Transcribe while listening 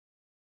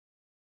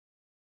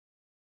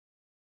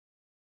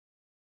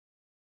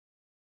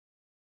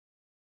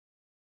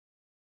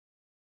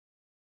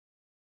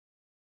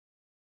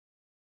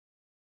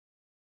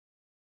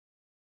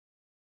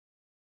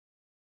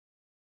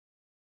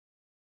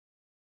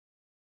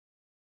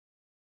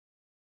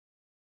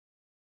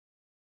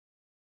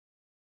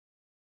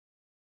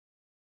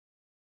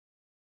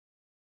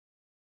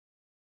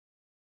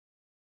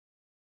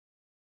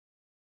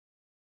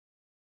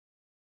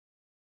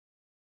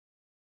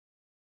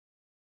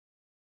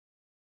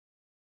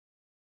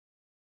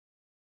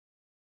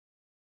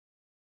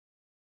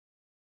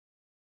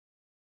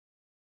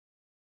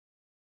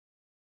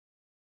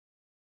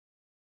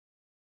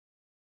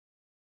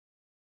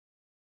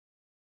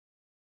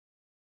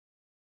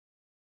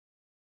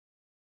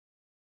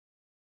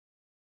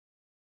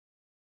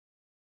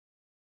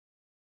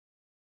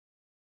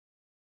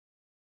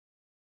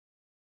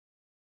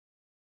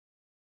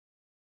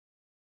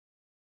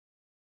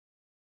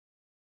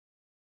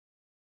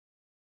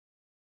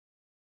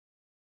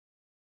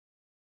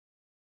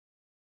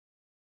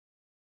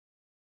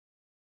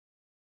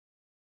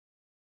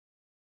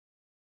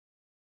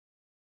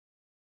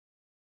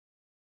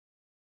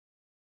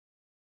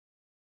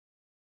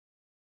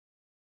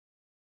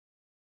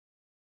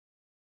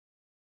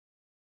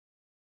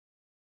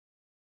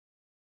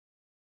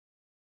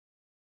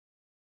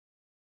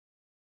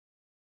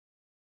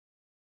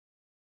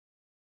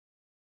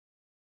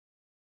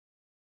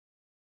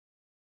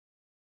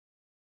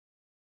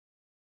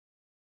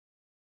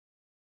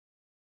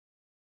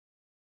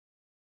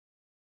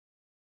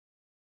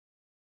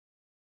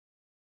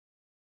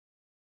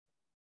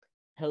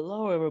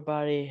Hello,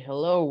 everybody.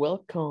 Hello,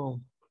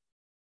 welcome.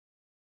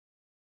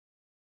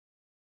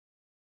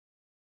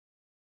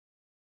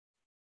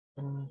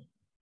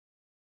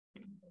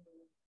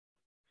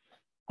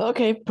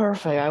 Okay,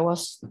 perfect. I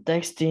was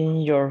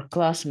texting your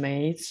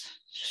classmates,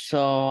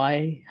 so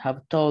I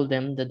have told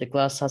them that the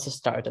class has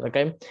started,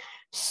 okay?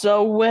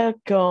 So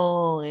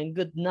welcome and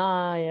good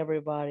night,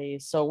 everybody.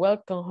 So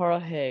welcome,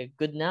 Jorge.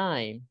 Good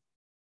night.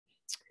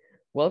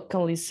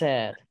 Welcome,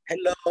 Lisette.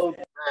 Hello,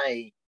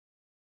 hi.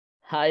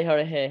 Hi,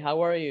 Jorge.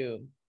 How are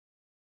you?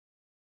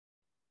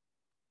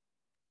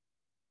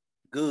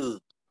 Good,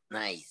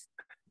 nice.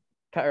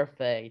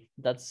 Perfect.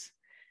 That's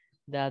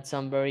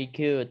very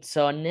good.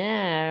 So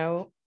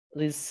now,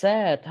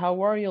 Lisette,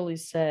 how are you,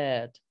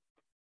 Lisette?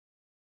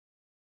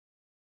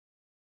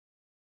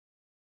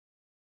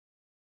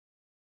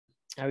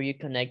 Are you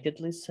connected,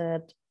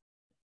 Lisette?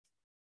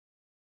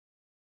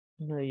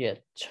 Not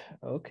yet.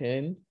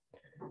 Okay.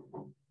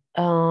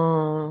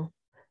 Uh,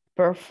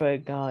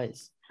 Perfect,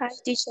 guys. Hi,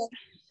 teacher.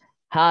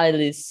 Hi,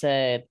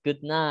 Lisette.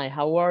 Good night.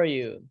 How are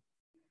you?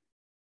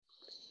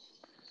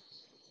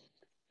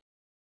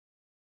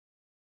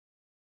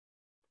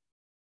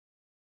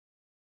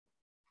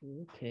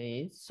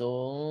 Okay,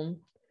 so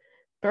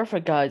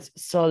perfect, guys.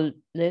 So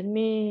let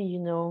me,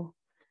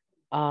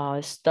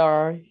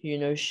 start,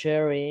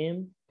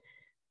 sharing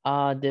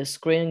the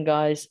screen,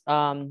 guys.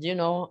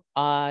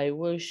 I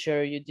will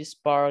share you this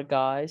part,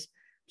 guys.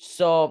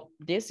 So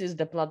this is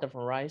the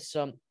platform, right?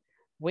 So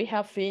we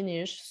have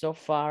finished so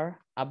far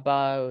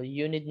about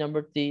unit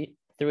number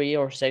three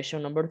or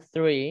section number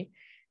 3.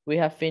 We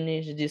have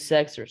finished this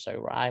exercise,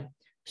 right?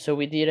 So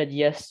we did it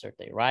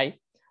yesterday, right?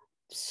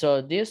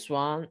 So this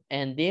one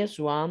and this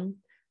one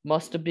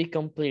must be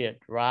completed,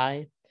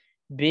 right?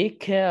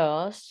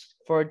 Because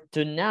for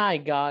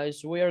tonight,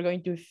 guys, we are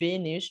going to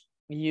finish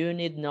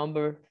unit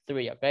number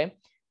 3, okay?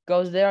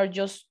 Because there are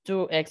just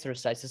 2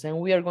 exercises and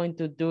we are going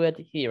to do it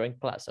here in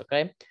class,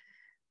 okay?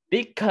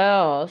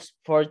 Because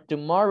for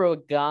tomorrow,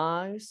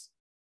 guys,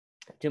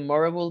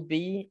 tomorrow will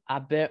be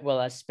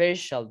a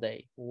special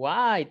day.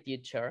 Why,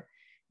 teacher?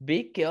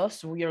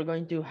 Because we are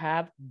going to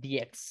have the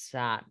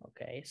exam,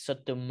 okay? So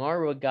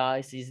tomorrow,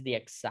 guys, is the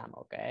exam,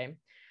 okay?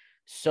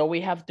 So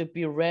we have to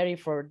be ready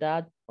for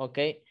that,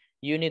 okay?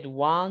 Unit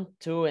 1,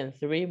 2, and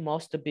 3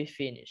 must be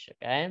finished,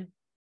 okay?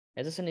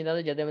 Esas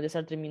unidades ya deben de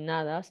estar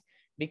terminadas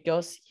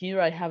because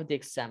here I have the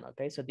exam,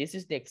 okay? So this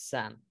is the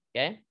exam,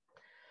 okay?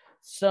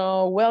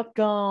 So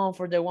welcome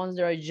for the ones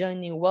that are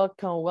joining.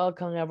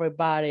 Welcome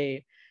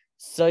everybody.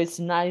 So it's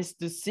nice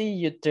to see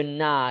you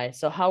tonight.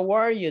 So how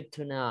are you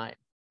tonight?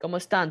 ¿Cómo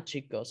están,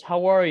 chicos?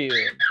 How are you?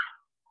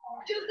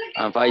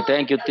 I'm fine,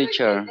 thank you,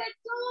 teacher.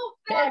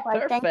 Okay, Why,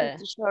 thank you, perfect.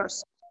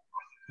 teachers.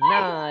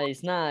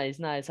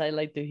 Nice. I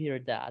like to hear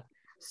that.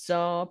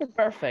 So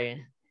perfect.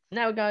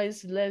 Now,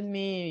 guys, let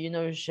me,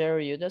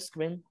 share you the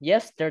screen.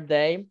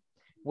 Yesterday,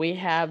 we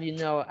have,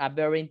 a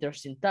very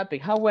interesting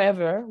topic.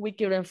 However, we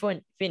couldn't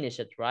finish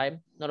it, right?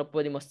 No lo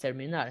pudimos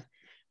terminar.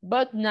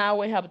 But now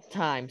we have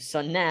time.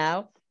 So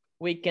now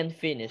we can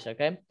finish,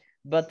 okay?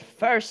 But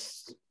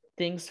first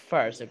things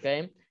first,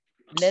 okay?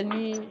 Let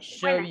me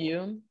show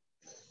you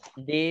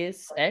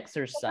this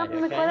exercise,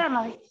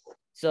 okay?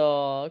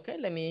 So, okay,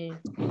 let me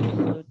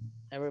include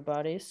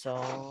everybody.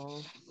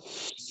 So,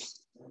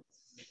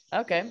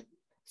 okay.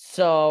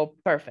 So,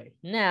 perfect.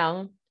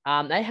 Now,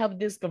 I have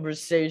this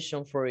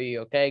conversation for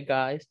you, okay,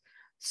 guys?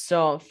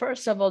 So,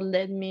 first of all,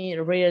 let me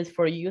read it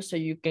for you so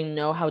you can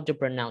know how to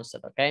pronounce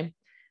it, okay?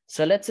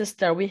 So, let's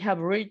start. We have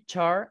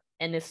Richard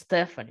and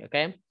Stephanie,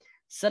 okay?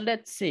 So,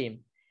 let's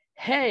see.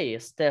 Hey,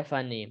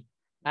 Stephanie,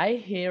 I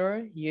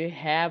hear you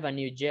have a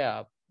new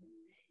job.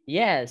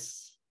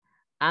 Yes,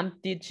 I'm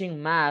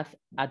teaching math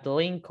at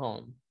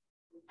Lincoln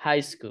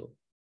High School.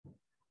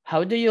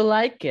 How do you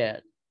like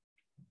it?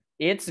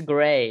 It's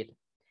great.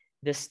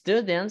 The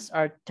students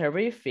are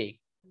terrific.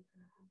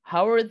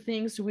 How are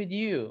things with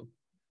you?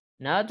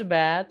 Not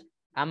bad.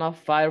 I'm a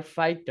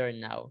firefighter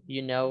now,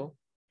 you know.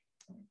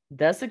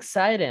 That's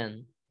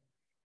exciting.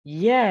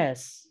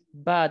 Yes,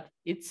 but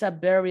it's a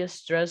very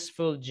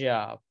stressful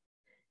job.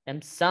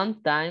 And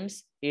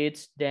sometimes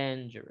it's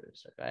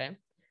dangerous, okay?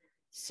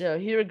 So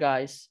here,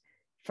 guys,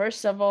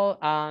 first of all,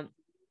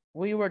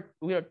 we were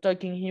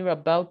talking here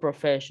about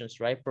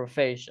professions, right?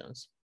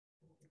 Professions.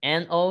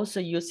 And also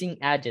using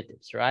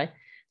adjectives, right?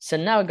 So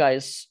now,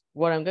 guys,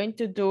 what I'm going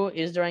to do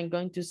is that I'm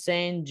going to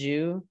send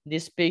you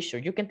this picture.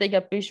 You can take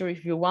a picture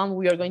if you want.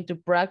 We are going to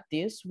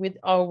practice with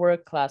our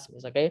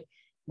classmates, okay?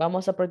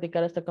 Vamos a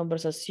practicar esta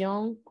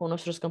conversación con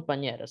nuestros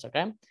compañeros,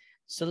 okay?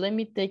 So let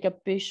me take a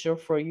picture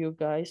for you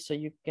guys so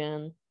you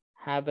can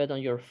have it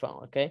on your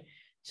phone, okay?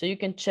 So you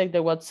can check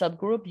the WhatsApp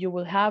group, you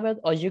will have it,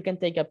 or you can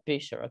take a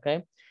picture,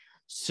 okay?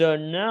 So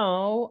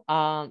now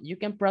you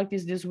can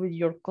practice this with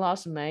your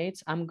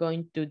classmates. I'm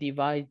going to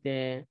divide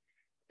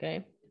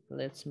okay,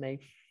 let's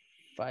make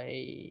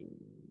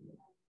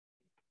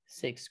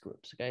 6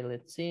 groups, okay,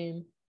 let's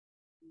see.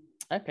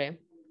 Okay,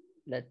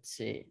 let's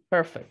see,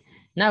 perfect.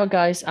 Now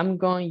guys, I'm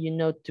going,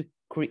 to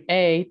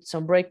create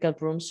some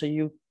breakout rooms so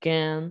you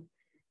can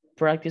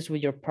practice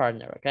with your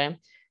partner, okay?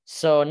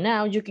 So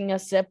now you can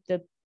accept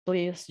it,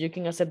 please. You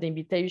can accept the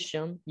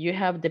invitation. You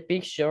have the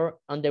picture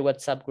on the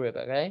WhatsApp group,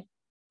 okay?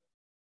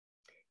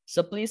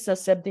 So please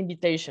accept the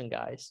invitation,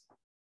 guys.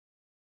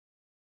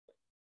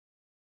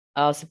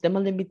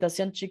 Aceptemos la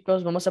invitación,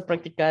 chicos. Vamos a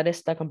practicar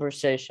esta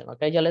conversation,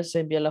 okay? Ya les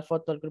envié la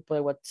foto al grupo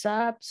de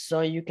WhatsApp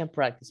so you can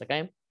practice,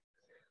 okay?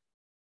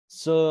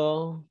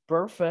 So,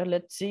 perfect.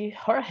 Let's see.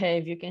 Jorge,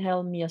 if you can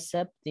help me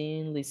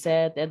accepting.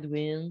 Lisette,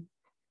 Edwin.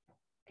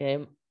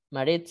 Okay.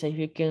 Maritza, if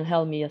you can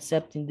help me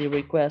accepting the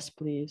request,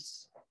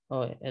 please.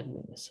 Oh,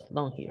 Edwin is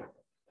down here.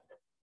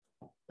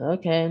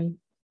 Okay.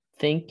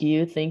 Thank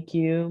you. Thank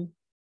you.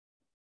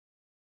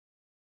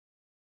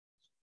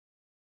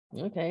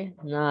 Okay.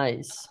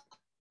 Nice.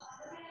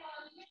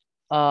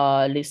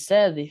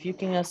 Lisette, if you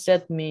can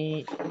accept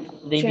me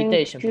the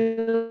invitation.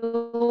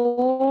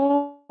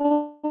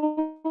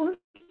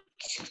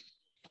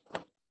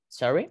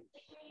 Sorry?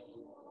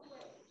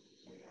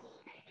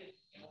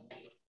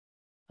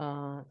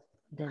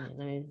 Then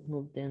let me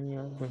move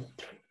Daniel room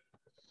 3.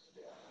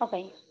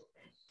 Okay.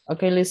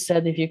 Okay,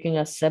 Lisette, if you can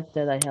accept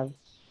that, I have.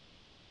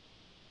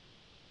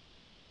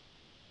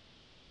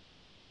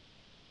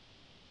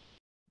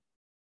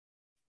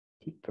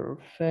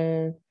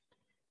 Perfect.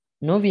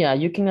 Novia,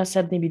 you can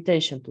accept the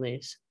invitation,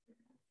 please.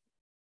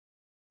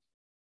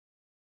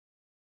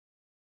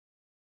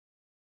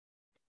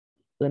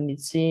 Let me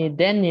see.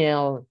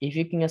 Daniel, if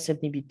you can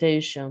accept the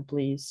invitation,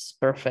 please.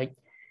 Perfect.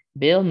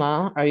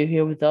 Vilma, are you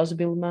here with us,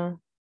 Vilma?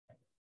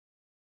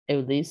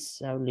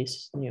 Elise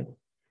is new.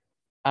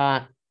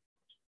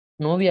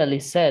 Novia,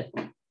 Lisette,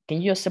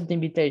 can you accept the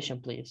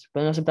invitation, please?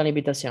 ¿Pueden aceptar la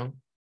invitación?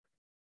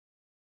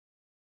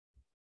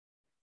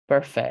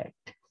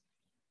 Perfect.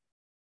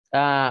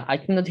 I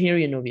cannot hear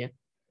you, Novia.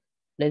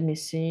 Let me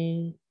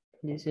see.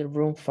 This is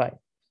room 5.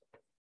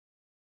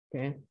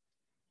 Okay.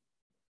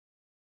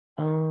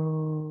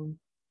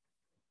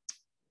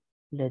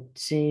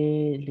 Let's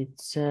see.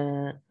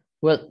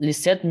 Well,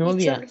 Lisette,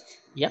 Novia. Teacher.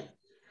 Yeah.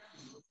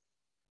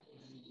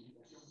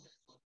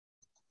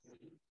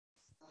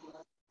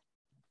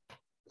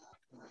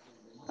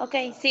 Ok,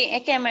 sí,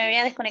 es que me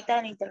había desconectado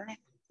el internet.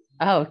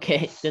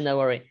 Okay. Then don't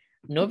worry.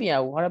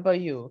 Novia, what about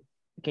you?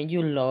 Can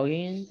you log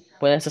in?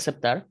 ¿Puedes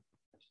aceptar?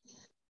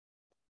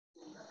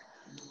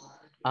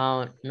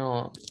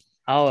 No.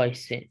 Oh, I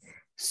see.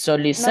 So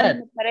No,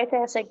 Lisette. me parece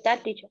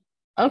aceptar, teacher.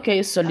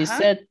 Okay, so Ajá.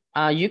 Lisette,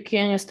 you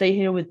can stay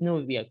here with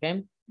Novia,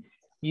 okay?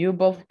 You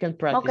both can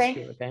practice Okay.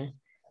 here, okay?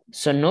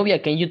 So Novia,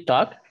 can you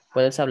talk?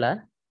 ¿Puedes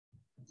hablar?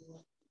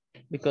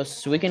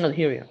 Because we cannot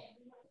hear you.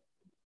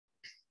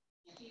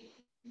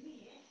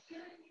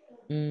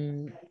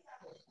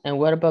 And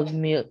what about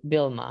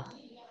Vilma?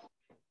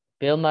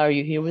 Vilma, are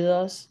you here with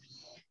us?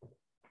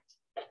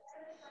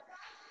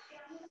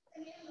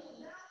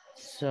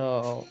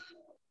 So,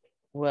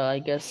 well, I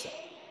guess,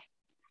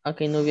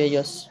 okay, Novia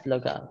just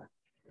log out.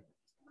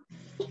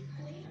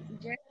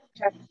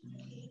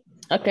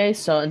 Okay,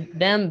 so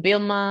then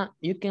Vilma,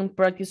 you can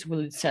practice with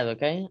Lisette,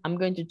 okay? I'm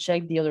going to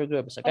check the other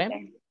groups, okay?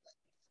 Okay.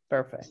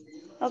 Perfect.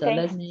 So Okay.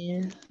 let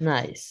me,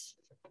 nice.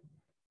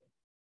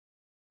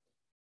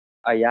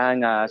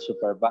 Ayan,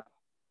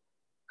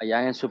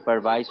 ayan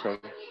supervisor.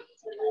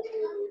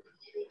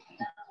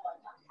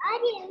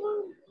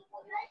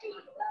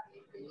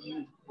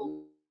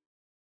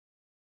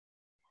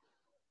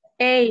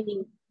 Hey,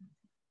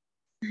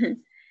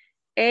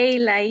 hey,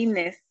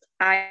 Laines,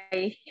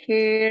 I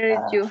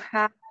hear you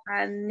have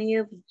a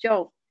new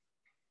job.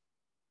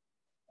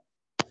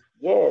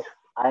 Yes,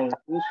 I'm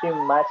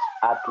teaching math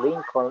at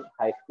Lincoln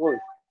High School.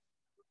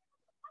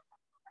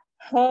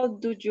 How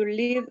do you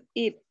live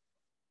it?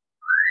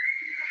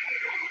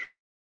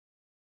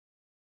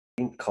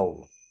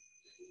 Lincoln.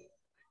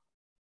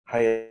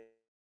 High.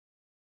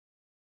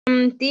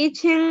 I'm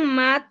teaching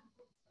math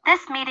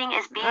This meeting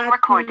is being at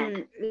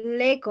recorded.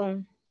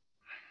 Lincoln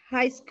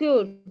High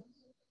School.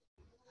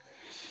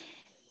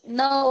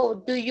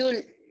 No, do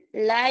you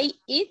like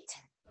it?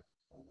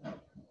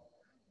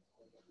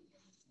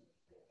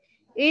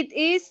 It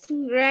is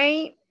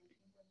great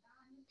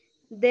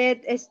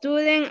that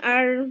students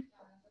are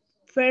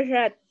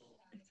very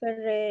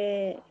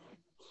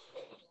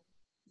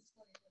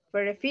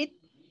fit.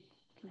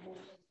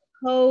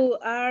 How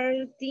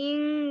are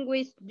things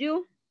with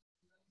you?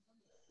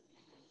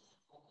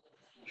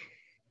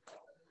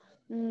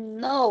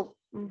 No,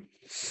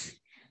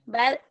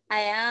 but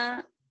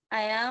I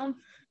am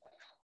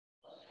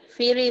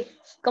very,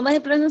 ¿cómo se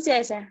pronuncia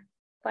esa?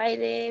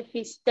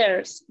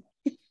 Firefighters.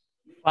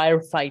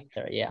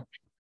 Firefighter, yeah.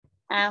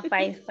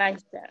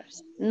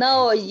 Firefighters.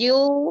 No,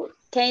 you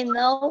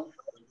cannot.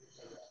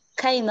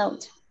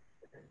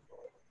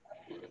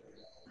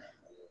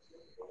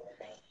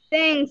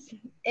 Thanks,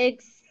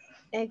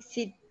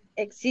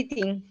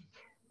 exciting.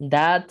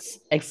 That's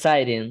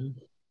exciting.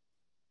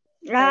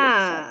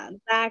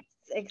 That's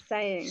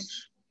exciting.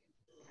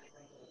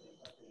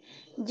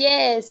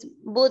 Yes,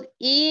 but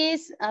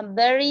it's a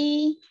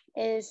very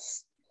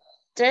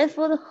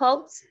stressful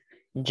house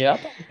Job?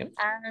 Okay.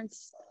 and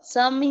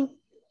some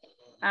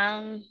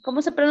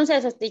 ¿Cómo se pronuncia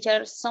eso,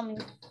 teacher?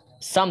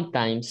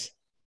 Sometimes.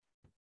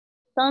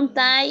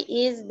 Sometimes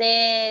is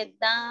the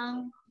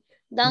down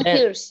Dan-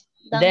 here's.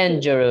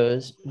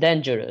 Dangerous.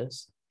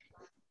 Dangerous.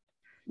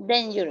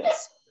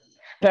 Dangerous.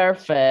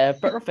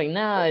 Perfect. Perfect.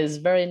 Nice.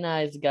 Very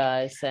nice,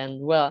 guys.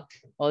 And well,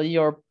 all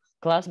your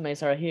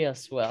classmates are here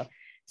as well.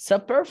 So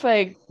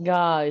perfect,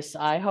 guys.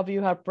 I hope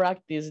you have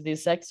practiced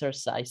this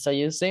exercise. So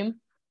you see,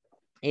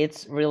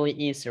 it's really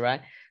easy,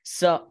 right?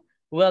 So,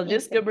 well,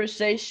 this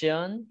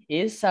conversation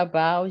is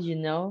about, you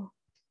know,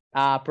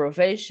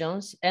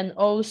 professions and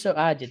also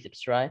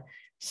adjectives, right?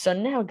 So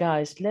now,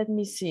 guys, let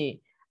me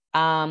see.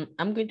 I'm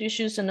going to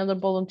choose another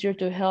volunteer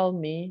to help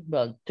me.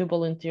 Well, two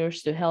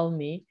volunteers to help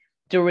me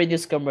to read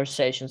this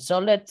conversation. So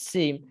let's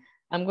see.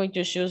 I'm going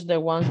to choose the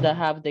ones that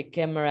have the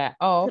camera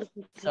off.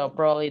 So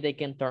probably they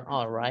can turn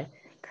on, right?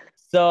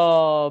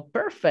 So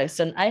perfect.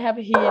 And I have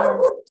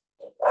here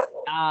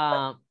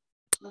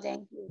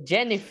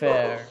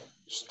Jennifer.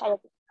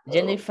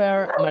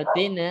 Jennifer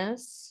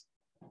Martinez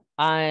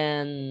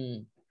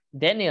and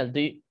Daniel.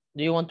 Do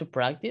you want to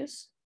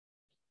practice?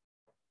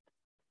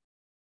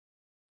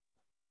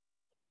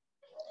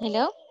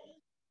 Hello?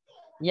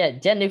 Yeah,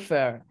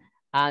 Jennifer.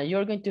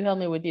 You're going to help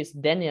me with this.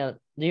 Daniel,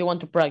 do you want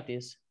to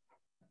practice?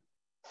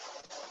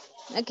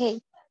 Okay.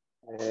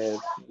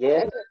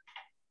 Yes.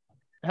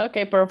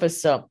 Okay, perfect.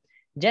 So,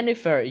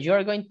 Jennifer,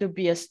 you're going to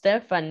be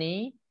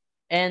Stephanie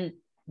and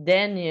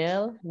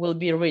Daniel will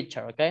be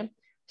Richard, okay?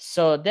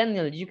 So,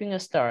 Daniel, you can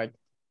start.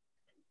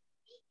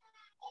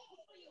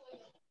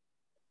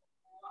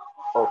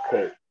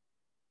 Okay.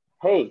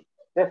 Hey,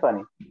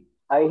 Stephanie,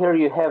 I hear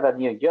you have a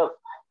new job.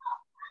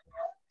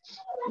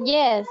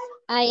 Yes,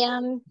 I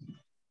am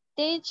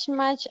teach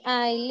much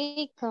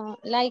I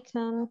like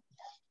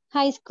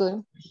high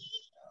school.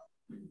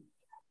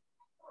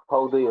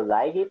 How do you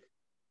like it?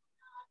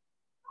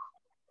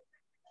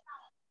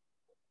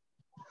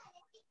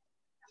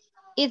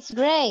 It's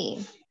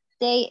great.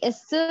 The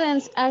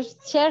students are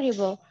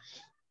terrible.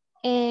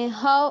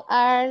 How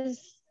are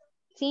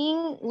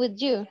things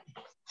with you?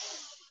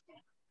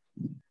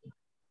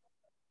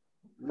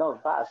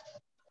 Not bad.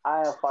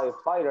 I'm a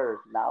firefighter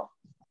now,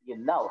 you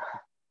know.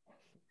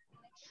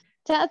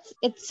 That's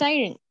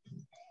exciting.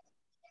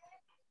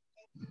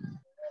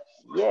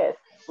 Yes,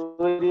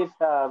 but it's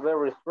a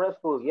very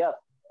stressful job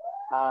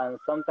and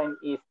sometimes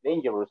it's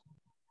dangerous.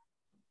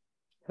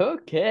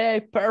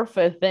 Okay,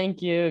 perfect.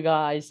 Thank you,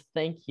 guys.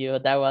 Thank you.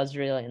 That was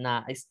really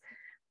nice.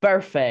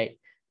 Perfect.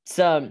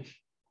 So,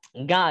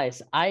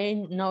 guys,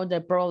 I know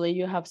that probably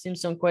you have seen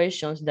some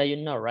questions that you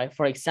know, right?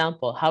 For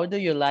example, how do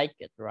you like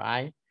it,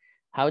 right?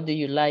 How do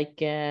you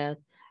like it?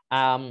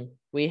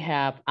 We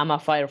have, I'm a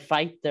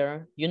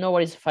firefighter. You know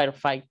what is a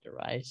firefighter,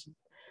 right?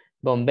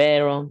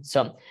 Bombero.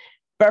 So,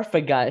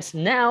 perfect, guys.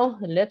 Now,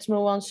 let's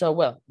move on. So,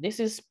 well, this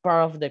is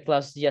part of the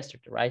class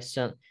yesterday, right?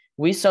 So,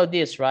 we saw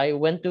this, right?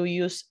 When to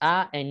use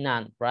a and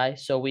an, right?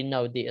 So, we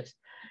know this.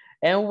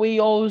 And we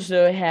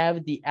also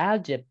have the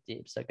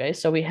adjectives, okay?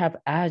 So we have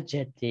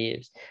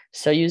adjectives.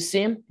 So you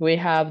see, we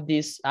have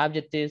these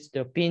adjectives,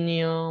 the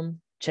opinion,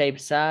 shape,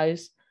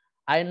 size.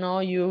 I know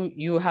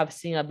you have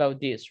seen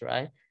about this,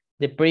 right?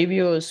 The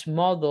previous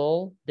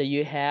model that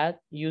you had,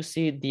 you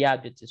see the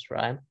adjectives,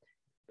 right?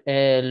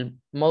 El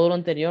módulo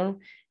anterior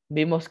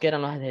vimos que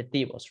eran los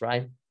adjetivos,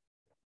 right?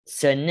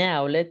 So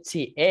now let's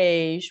see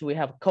age, we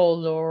have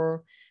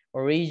color,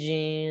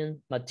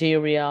 origin,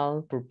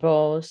 material,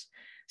 purpose.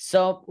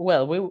 So,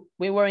 well,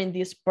 we were in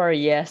this part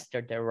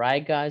yesterday,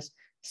 right, guys?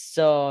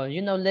 So,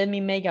 you know, let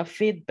me make a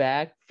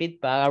feedback,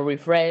 a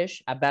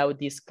refresh about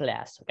this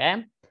class,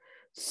 okay?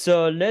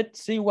 So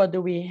let's see what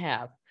do we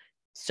have.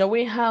 So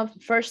we have,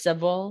 first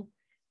of all,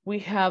 we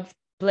have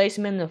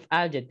placement of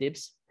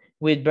adjectives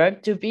with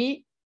verb to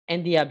be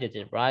and the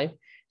adjective, right?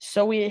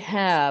 So we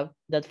have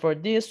that for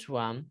this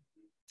one,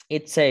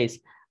 it says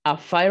a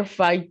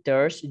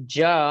firefighter's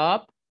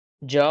job,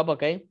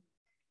 okay?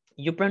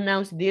 You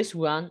pronounce this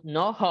one,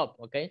 no hop,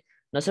 okay?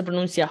 No se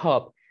pronuncia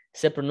hop,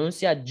 se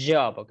pronuncia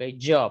job, okay?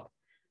 Job.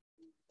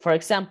 For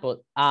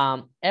example,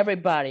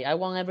 everybody, I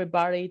want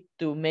everybody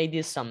to make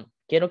this sound.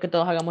 Quiero que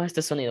todos hagamos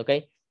este sonido,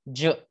 okay?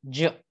 Yo,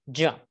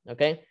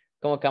 okay?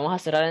 Como que vamos a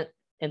cerrar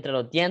entre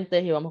los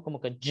dientes y vamos como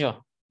que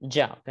yo,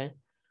 ya, okay?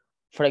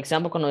 For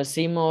example, cuando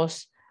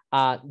decimos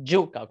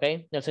yuca,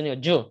 okay? El sonido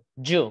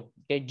you,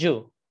 okay?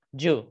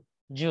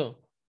 You,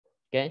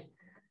 okay?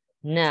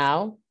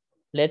 Now,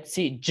 let's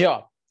see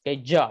job, okay?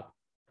 Job,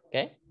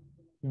 okay?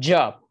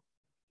 Job.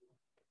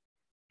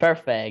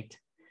 Perfect.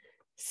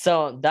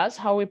 So that's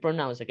how we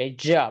pronounce, okay?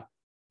 Job,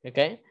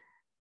 okay?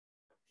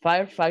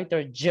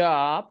 Firefighter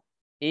job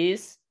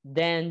is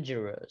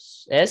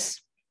dangerous.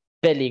 Es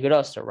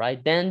peligroso,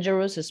 right?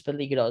 Dangerous is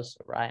peligroso,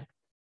 right?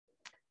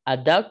 A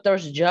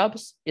doctor's job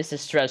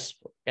is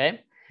stressful,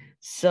 okay?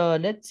 So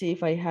let's see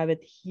if I have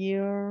it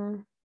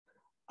here.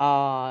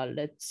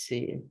 Let's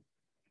see.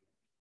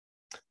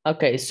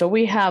 Okay, so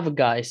we have,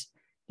 guys,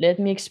 let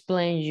me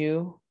explain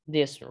you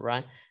this,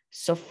 right?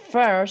 So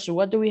first,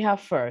 what do we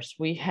have first?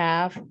 We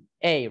have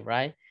A,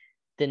 right?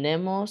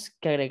 Tenemos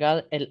que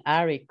agregar el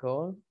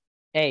article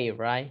A,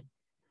 right?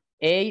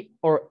 A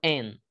or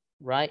N,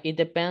 right? It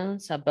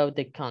depends about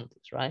the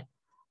context, right?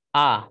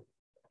 A,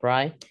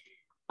 right?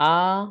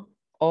 A,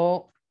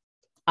 O,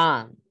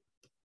 an.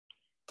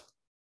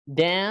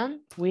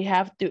 Then we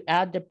have to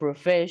add the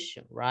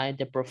profession, right?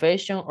 The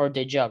profession or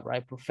the job,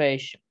 right?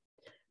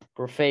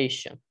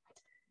 Profession.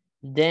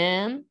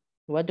 Then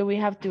what do we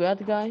have to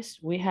add, guys?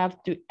 We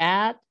have to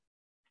add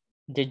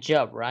the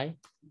job, right?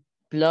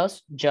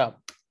 Plus job.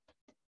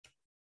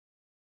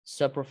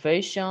 So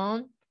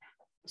profession,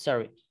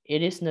 sorry,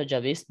 it is no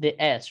job, it's the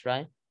S,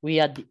 right? We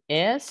add the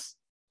S,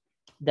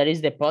 that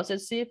is the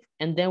possessive,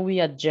 and then we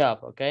add job,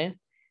 okay?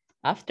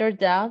 After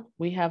that,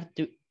 we have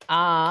to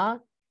add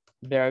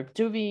verb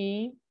to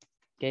be,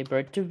 okay,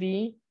 verb to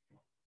be,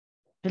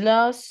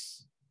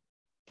 plus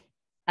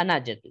an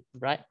adjective,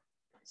 right?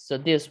 So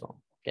this one,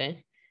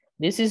 okay?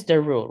 This is the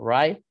rule,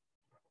 right?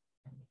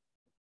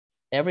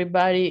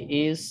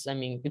 Everybody is, I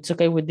mean, it's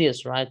okay with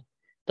this, right?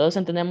 Todos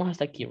entendemos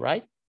hasta aquí,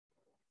 right?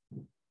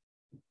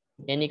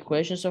 Any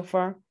questions so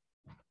far?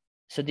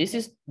 So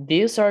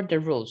these are the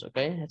rules,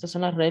 okay? Estas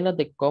son las reglas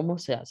de cómo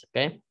se hace,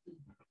 okay?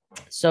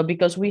 So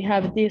because we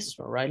have this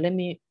one, right? Let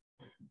me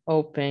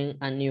open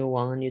a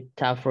new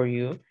tab for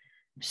you.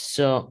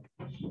 So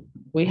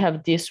we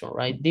have this one,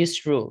 right?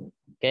 This rule,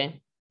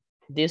 okay?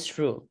 This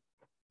rule.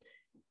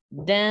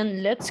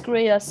 Then let's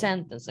create a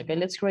sentence, okay?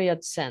 Let's create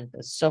a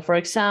sentence. So for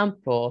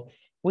example,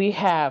 we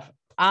have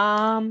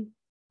a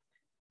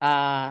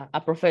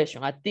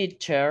profession, a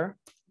teacher,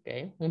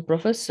 okay? Un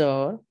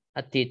profesor,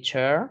 a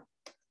teacher,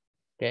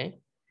 okay?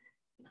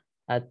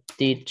 A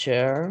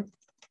teacher.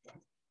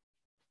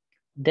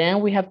 Then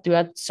we have to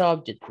add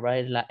subject,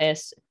 right? La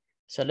S.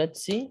 So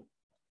let's see.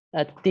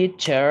 A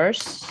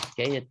teacher's,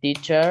 okay? A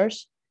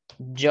teacher's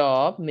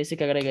job, me dice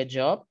que agregue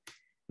job,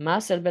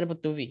 más el verbo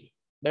to be.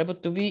 Verbo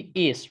to be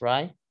is,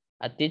 right?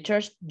 A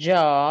teacher's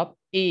job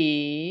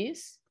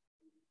is,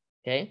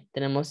 okay?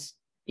 Tenemos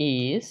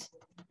is.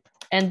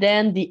 And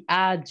then the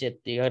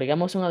adjective,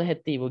 agregamos un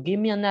adjetivo. Give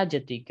me an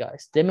adjective,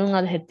 guys. Deme un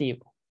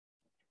adjetivo.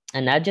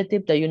 An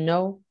adjective that you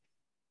know.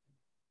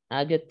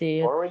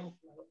 Adjective. Boring.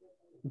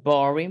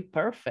 Boring,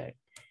 perfect.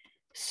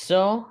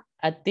 So,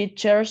 a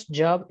teacher's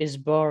job is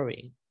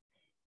boring.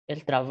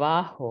 El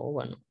trabajo,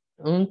 bueno,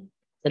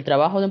 el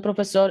trabajo de un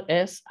profesor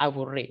es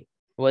aburrido.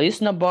 Well,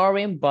 it's not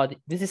boring, but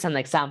this is an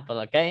example,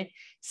 okay?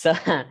 So,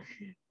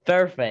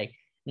 perfect.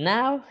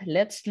 Now,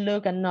 let's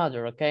look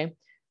another, okay?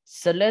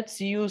 So,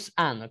 let's use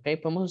an, okay?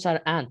 Podemos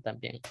usar an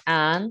también.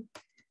 An,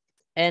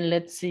 and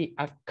let's see,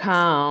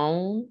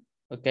 account,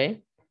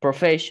 okay?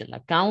 Profession,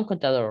 account,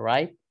 contador,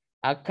 right?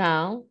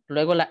 Account,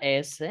 luego la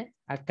S,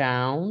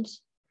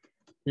 accounts,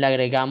 le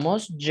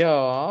agregamos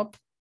job,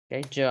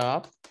 okay,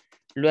 job,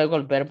 luego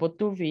el verbo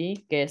to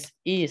be, que es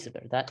is,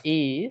 ¿verdad?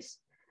 Is.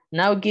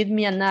 Now give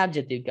me an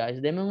adjective, guys.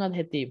 Deme un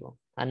adjetivo.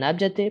 An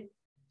adjective.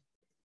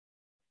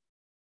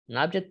 An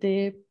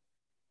adjective.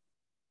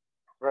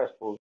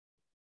 Restful.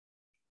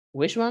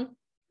 Which one?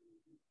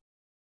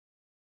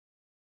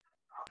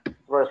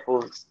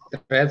 Restful.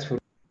 Restful.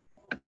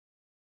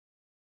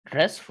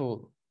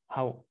 Restful.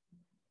 How?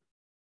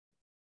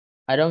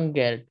 I don't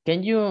get it.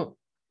 Can you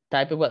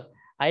type it? Well,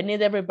 I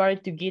need everybody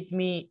to give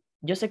me.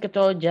 Yo sé que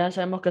todos ya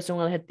sabemos que son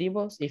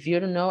adjetivos. If you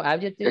don't know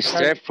adjectives.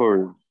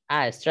 Stressful.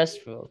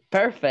 Stressful.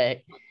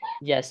 Perfect.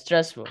 Yeah,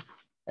 stressful.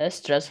 Es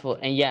stressful.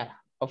 And yeah,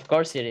 of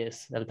course it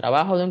is. El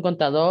trabajo de un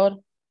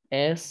contador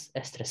es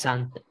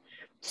estresante.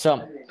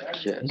 So,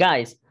 Yes.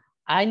 guys,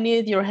 I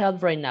need your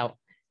help right now.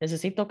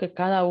 Necesito que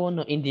cada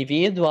uno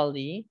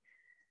individually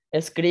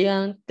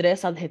escriban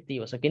 3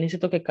 adjetivos. Aquí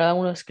necesito que cada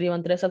uno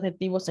escriban 3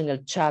 adjetivos en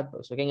el chat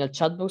box. Okay? En el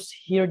chat box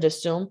here the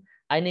Zoom,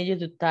 I need you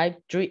to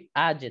type 3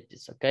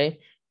 adjectives. Okay?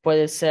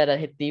 Puede ser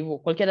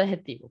adjetivo, cualquier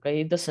adjetivo.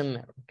 Okay? It doesn't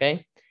matter.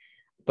 Okay?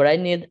 But I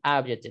need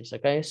adjectives.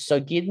 Okay? So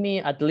give me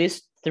at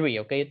least 3.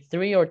 Okay?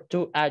 3 or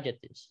 2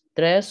 adjectives.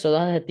 3 o 2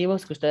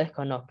 adjetivos que ustedes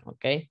conozcan.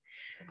 Okay?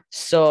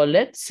 So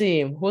let's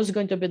see who's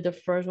going to be the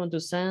first one to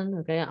send.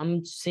 Okay?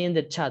 I'm seeing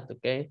the chat.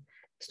 Okay?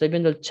 Estoy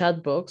viendo el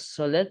chat box.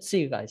 So let's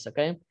see, guys.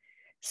 Okay?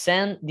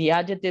 Send the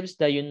adjectives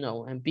that you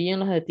know. Envíen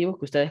los adjetivos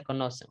que ustedes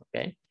conocen,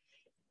 ¿ok?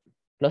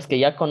 Los que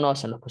ya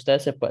conocen, los que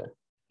ustedes se pueden.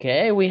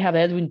 Okay, we have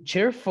Edwin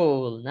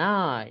cheerful.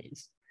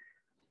 Nice.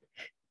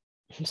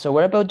 So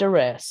what about the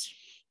rest?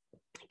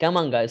 Come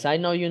on, guys. I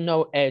know you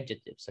know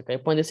adjectives, okay?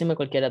 Pueden decirme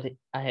cualquier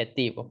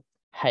adjetivo.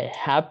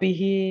 Happy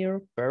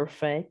here.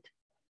 Perfect.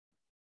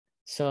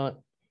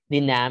 So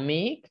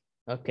dynamic.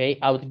 Okay.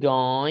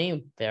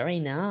 Outgoing. Very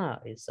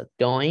nice.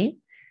 Outgoing.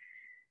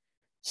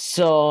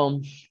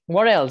 So,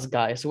 what else,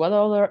 guys? What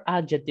other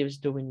adjectives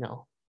do we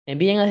know?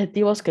 Envíen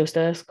adjetivos que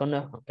ustedes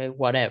conozcan, okay?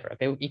 Whatever,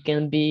 okay? It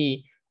can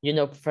be, you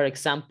know, for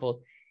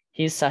example,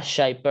 he's a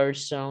shy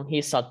person,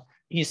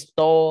 he's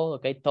tall,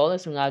 okay? Tall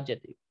is an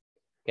adjective,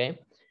 okay?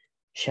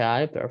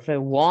 Shy,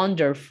 perfect,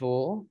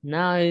 wonderful,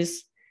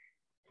 nice.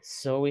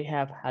 So we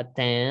have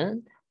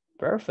attend,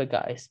 perfect,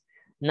 guys.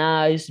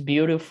 Nice,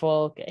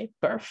 beautiful, okay?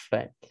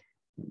 Perfect.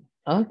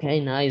 Okay,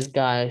 nice,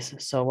 guys.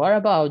 So what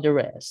about the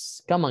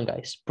rest? Come on,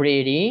 guys.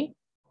 Pretty.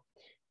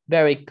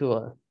 Very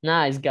cool.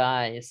 Nice,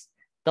 guys.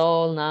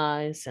 tall,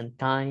 nice, and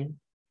kind,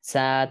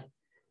 sad.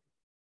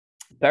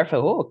 Perfect.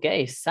 Oh,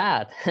 okay,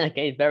 sad.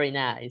 Okay, very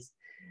nice.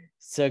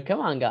 So come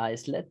on,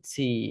 guys, let's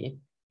see.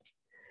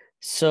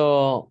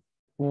 So,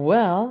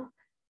 well,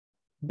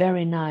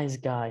 very nice,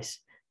 guys.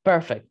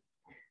 Perfect.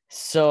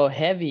 So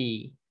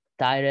heavy,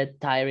 tired,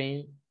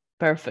 tiring.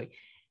 Perfect.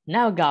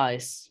 Now,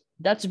 guys,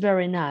 that's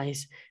very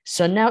nice.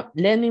 So now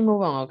let me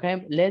move on,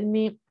 okay? Let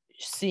me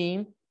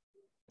see.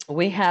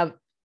 We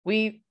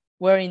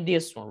were in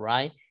this one,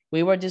 right?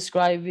 We were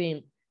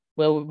describing,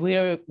 well,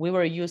 we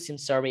were using,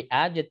 sorry,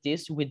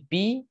 adjectives with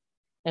be,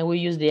 and we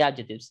use the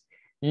adjectives.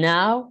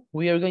 Now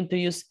we are going to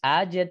use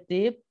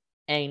adjective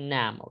and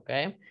noun,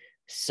 okay?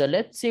 So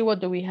let's see what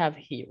do we have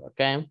here,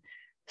 okay?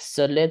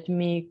 So let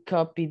me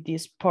copy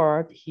this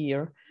part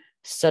here.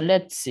 So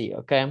let's see,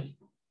 okay?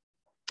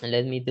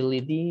 Let me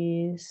delete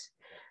this.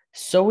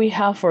 So we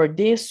have for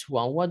this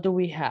one, what do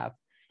we have?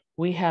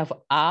 We have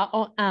a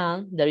or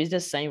an, that is the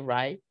same,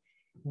 right?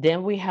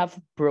 Then we have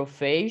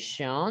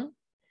profession.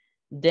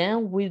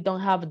 Then we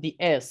don't have the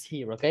S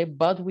here, okay?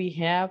 But we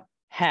have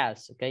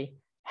has, okay?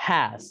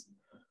 Has.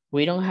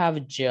 We don't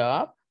have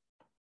job,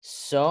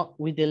 so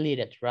we delete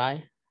it,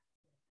 right?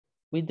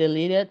 We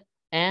delete it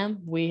and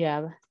we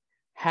have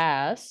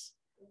has.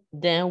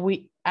 Then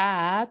we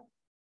add,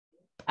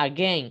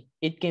 again,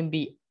 it can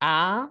be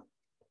a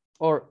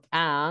or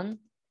an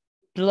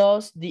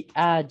plus the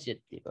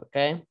adjective,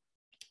 okay?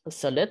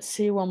 So let's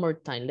see one more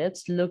time.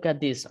 Let's look at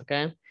this,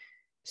 okay?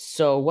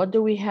 So what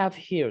do we have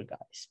here,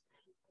 guys?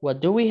 What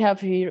do we have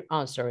here?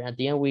 Oh, sorry, at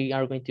the end we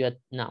are going to add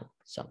now.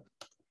 So,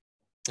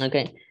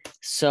 okay,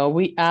 so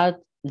we add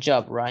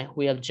job, right?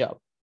 We have job.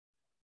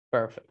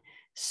 Perfect.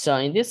 So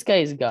in this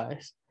case,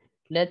 guys,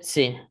 let's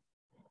see.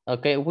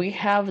 Okay, we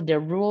have the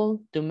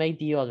rule to make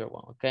the other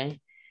one, okay?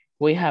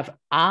 We have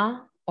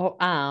a or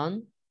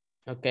an,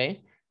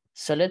 okay?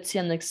 So let's see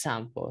an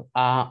example.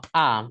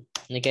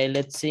 Okay,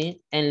 let's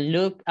see, and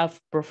look at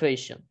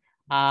profession.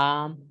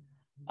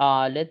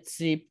 Let's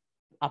see,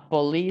 a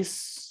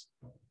police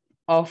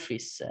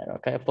officer,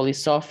 okay,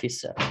 police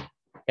officer,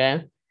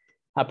 okay,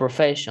 a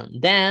profession.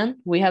 Then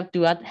we have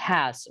to add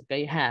has,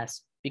 okay,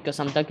 has, because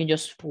I'm talking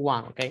just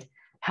one, okay,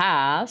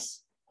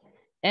 has,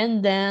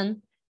 and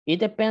then it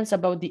depends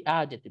about the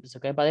adjectives,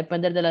 okay, va a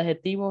depender del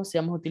adjetivo si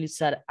vamos a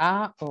utilizar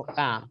a o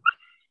an.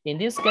 In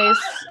this case,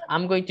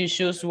 I'm going to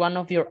choose one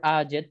of your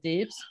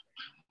adjectives.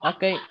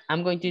 Okay,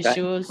 I'm going to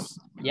choose,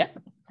 yeah.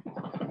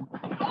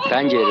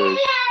 Dangerous.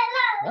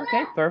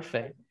 Okay,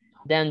 perfect.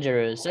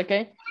 Dangerous,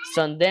 okay.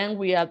 So then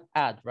we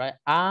add, right?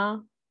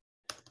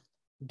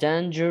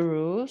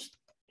 Dangerous.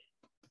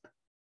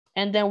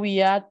 And then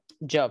we add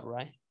job,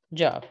 right?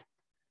 Job.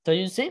 So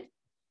you see?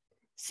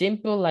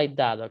 Simple like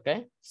that,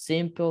 okay?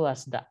 Simple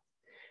as that.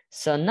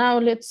 So now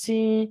let's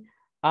see,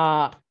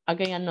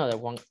 again, another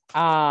one.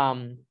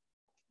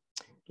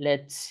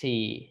 Let's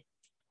see.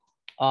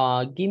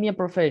 Give me a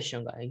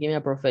profession, guys. Give me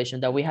a profession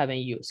that we haven't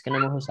used. Que no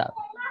hemos usado.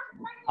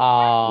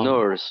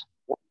 Nurse.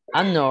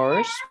 A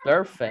nurse,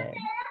 perfect.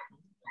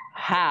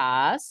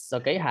 Has,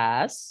 okay,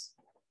 has.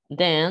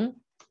 Then,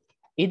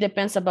 it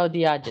depends about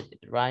the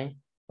adjective, right?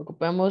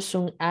 Ocupamos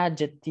un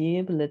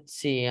adjective. Let's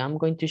see. I'm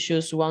going to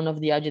choose one of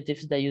the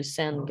adjectives that you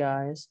send,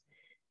 guys.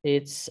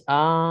 It's,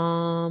 okay.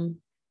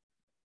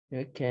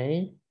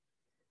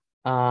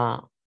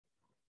 Well,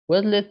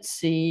 let's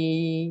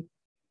see.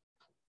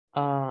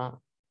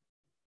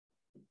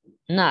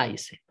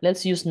 Nice.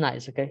 Let's use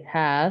nice, okay?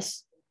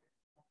 Has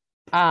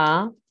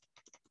a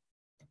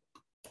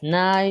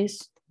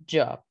nice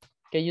job.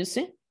 Can you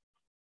see?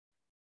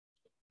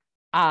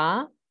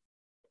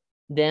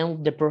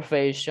 Then the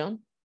profession,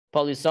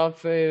 police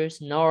officer,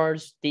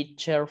 nurse,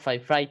 teacher,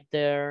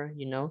 firefighter,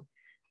 you know.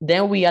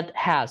 Then we add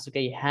has,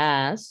 okay?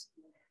 Has.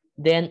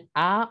 Then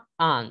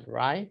an,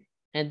 right?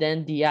 And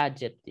then the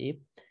adjective.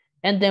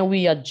 And then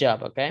we add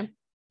job, okay?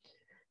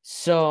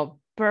 So,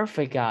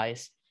 perfect,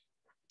 guys.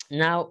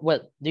 Now,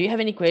 well, do you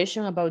have any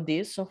question about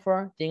this so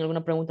far? ¿Tienen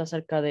alguna pregunta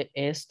acerca de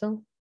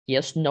esto?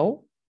 Yes,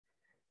 no?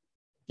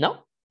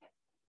 No?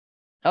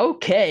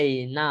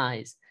 Okay,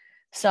 nice.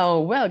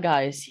 So, well,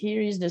 guys,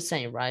 here is the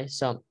same, right?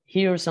 So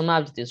here are some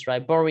adjectives,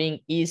 right? Boring,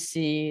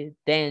 easy,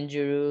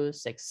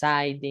 dangerous,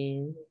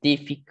 exciting,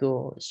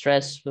 difficult,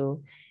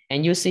 stressful.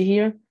 And you see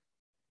here,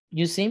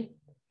 you see,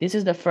 this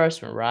is the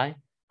first one, right?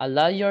 A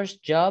lawyer's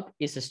job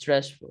is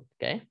stressful,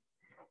 okay?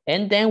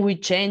 And then we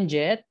change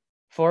it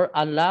for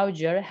a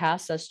lawyer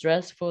has a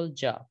stressful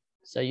job.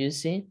 So you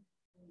see?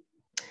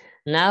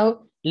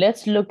 Now,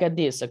 let's look at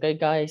this, okay,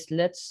 guys?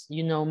 Let's,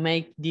 you know,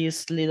 make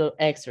this little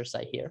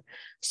exercise here.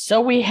 So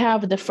we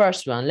have the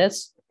first one.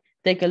 Let's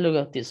take a look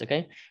at this,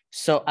 okay?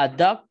 So a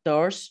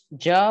doctor's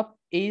job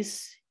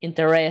is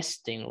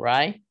interesting,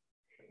 right?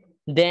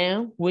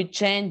 Then we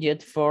change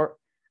it for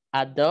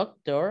a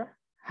doctor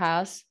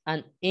has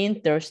an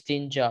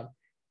interesting job.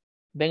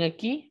 Ven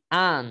aquí,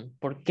 an.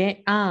 ¿Por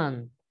qué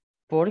an?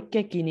 Porque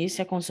aquí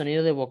inicia con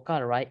sonido de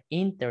vocal, right?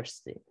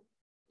 Interesting.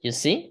 You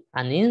see?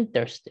 An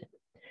interesting.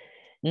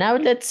 Now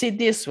let's see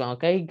this one,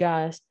 okay,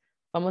 guys?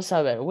 Vamos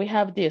a ver. We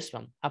have this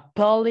one. A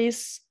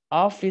police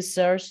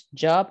officer's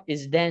job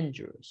is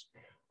dangerous.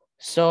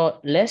 So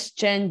let's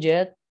change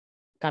it.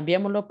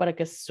 Cambiémoslo para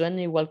que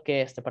suene igual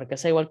que este, para que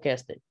sea igual que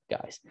este,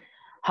 guys.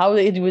 How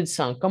it would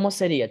sound? ¿Cómo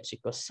sería,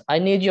 chicos? I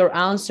need your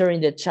answer in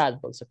the chat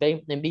box,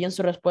 okay? Envíen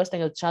su respuesta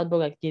en el chat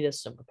box aquí de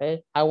Zoom,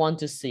 okay? I want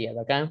to see it,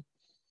 okay?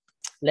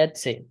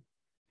 Let's see.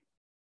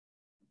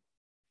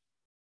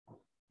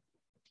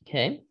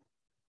 Okay.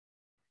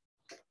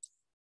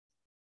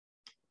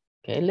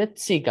 Okay,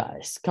 let's see,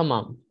 guys. Come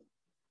on.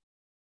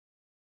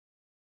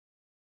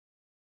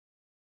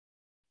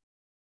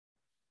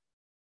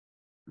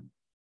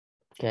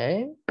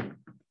 Okay.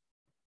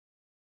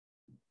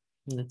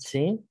 Let's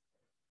see.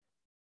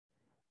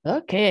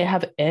 Okay, I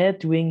have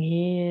Edwin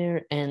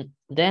here and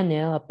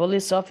Daniel. A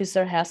police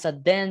officer has a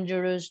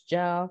dangerous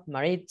job.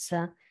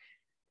 Maritza.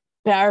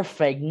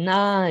 Perfect.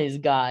 Nice,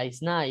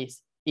 guys.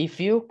 Nice.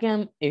 If you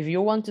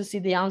want to see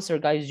the answer,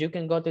 guys, you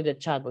can go to the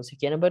chat box. Si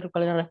quieren ver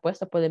cuál es la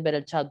respuesta, pueden ver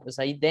el chat box.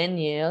 Ahí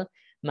Daniel,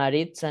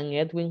 Maritza, and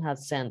Edwin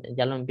has sent it.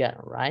 Ya lo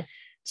enviaron, right?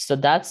 So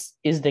that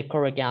is the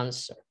correct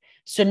answer.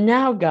 So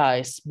now,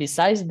 guys,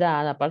 besides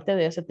that, aparte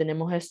de eso,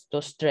 tenemos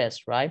estos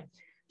tres, right?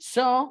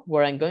 So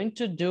what I'm going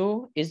to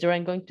do is that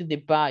I'm going to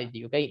divide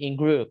you, okay, in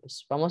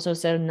groups. Vamos a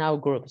hacer now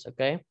groups,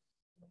 okay?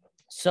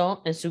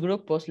 So, en sus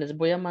grupos, les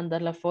voy a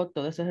mandar la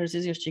foto de esos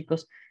ejercicios,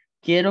 chicos.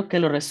 Quiero que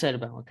lo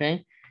reserven, ¿ok?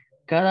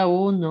 Cada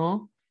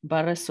uno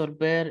va a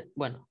resolver,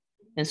 bueno,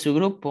 en su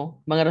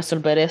grupo van a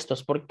resolver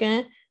estos. ¿Por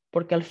qué?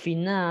 Porque al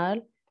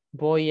final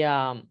voy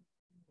a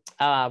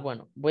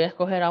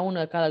escoger a uno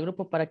de cada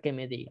grupo para que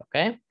me diga,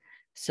 ¿ok?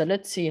 So,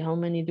 let's see, how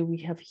many do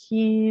we have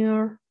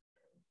here?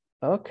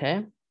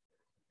 Okay.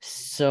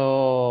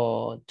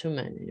 So, too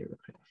many,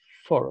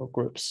 4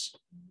 groups,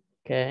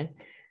 okay?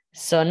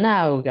 So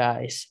now,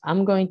 guys,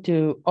 I'm going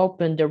to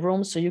open the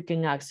room so you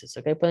can access,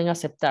 okay? Pueden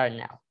aceptar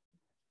now,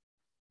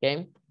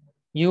 okay?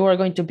 You are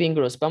going to be in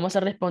groups. Vamos a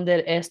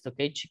responder esto,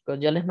 okay, chicos?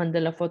 Ya les mandé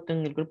la foto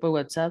en el grupo de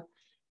WhatsApp.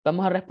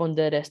 Vamos a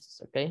responder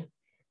estos, okay?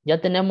 Ya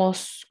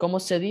tenemos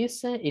cómo se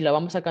dice y lo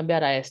vamos a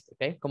cambiar a este,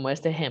 okay? Como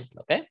este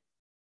ejemplo, okay?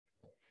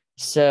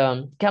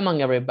 So, come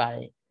on,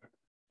 everybody.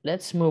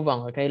 Let's move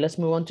on, okay? Let's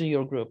move on to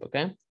your group,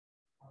 okay?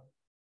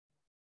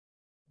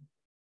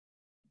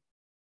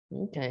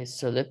 Okay,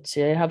 so let's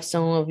see. I have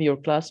some of your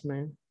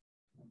classmates.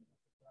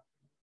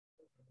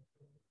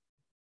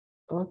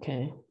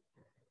 Okay,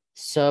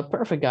 so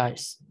perfect,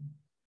 guys.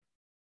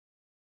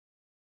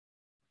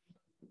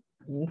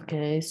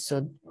 Okay,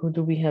 so who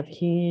do we have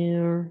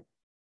here?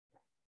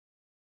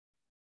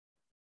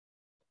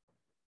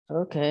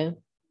 Okay.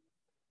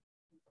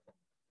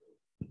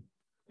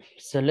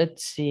 So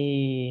let's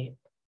see.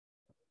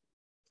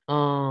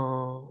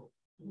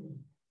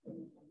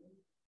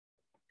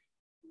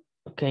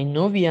 Okay,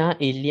 Novia,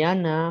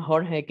 Iliana,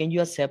 Jorge, can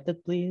you accept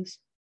it, please?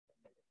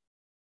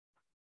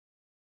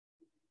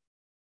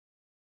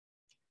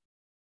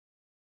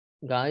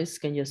 Guys,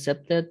 can you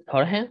accept it?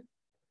 Jorge,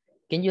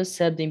 can you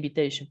accept the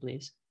invitation,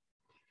 please?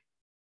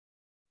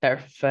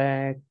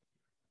 Perfect.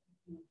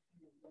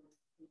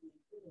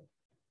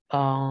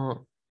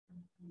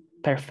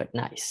 Perfect,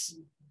 nice.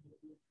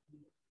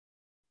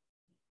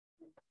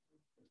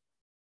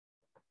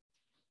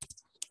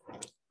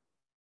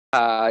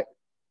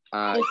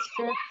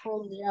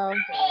 Stressful job.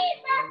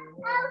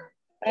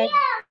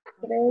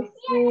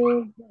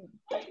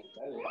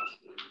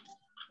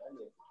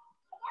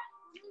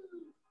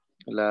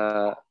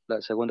 La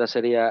segunda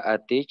sería a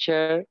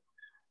teacher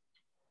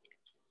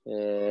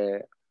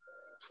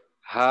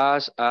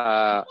has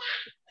a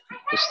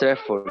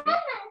stressful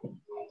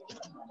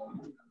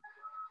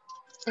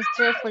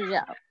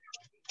job.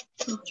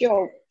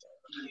 Job.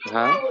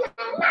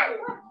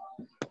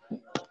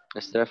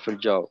 Stressful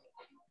job.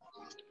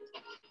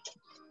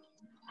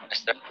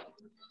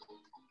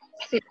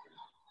 Sí.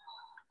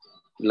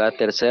 La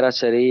tercera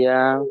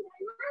sería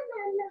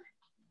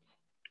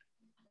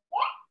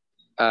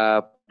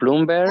a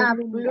plumber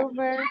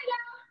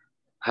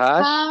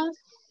has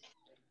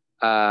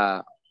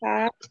a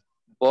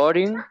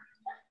boring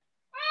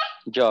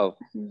job.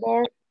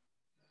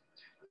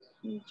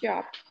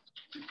 Job.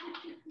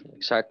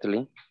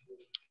 Exactly.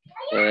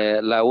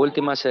 La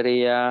última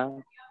sería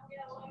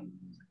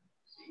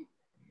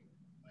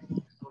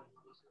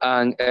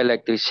an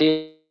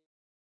electrician.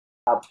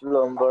 A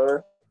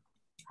plumber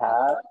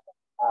has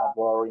a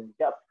boring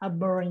job. A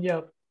boring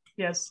job,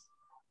 yes.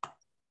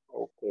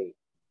 Okay.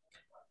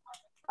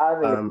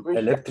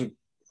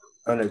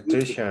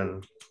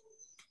 Electrician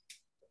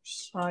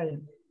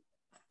Science.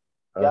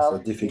 has a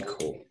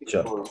difficult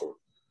job.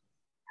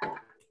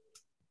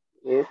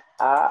 Is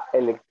a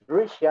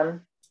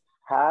electrician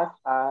has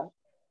a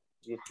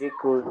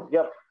difficult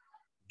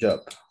job.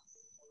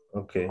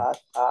 Okay. Has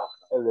a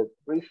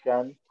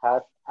electrician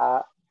has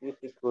a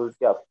difficult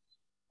job.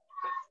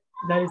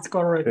 That is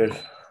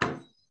correct.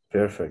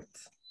 Perfect.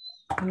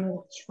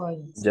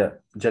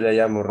 Ya le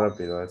llamo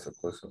rápido a esa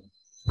cosa.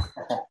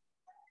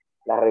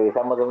 La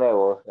revisamos de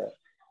nuevo. O sea.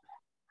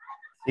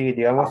 Sí,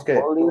 digamos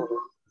que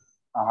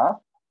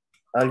Ajá.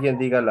 alguien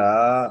diga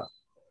la A,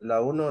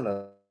 la 1,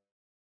 la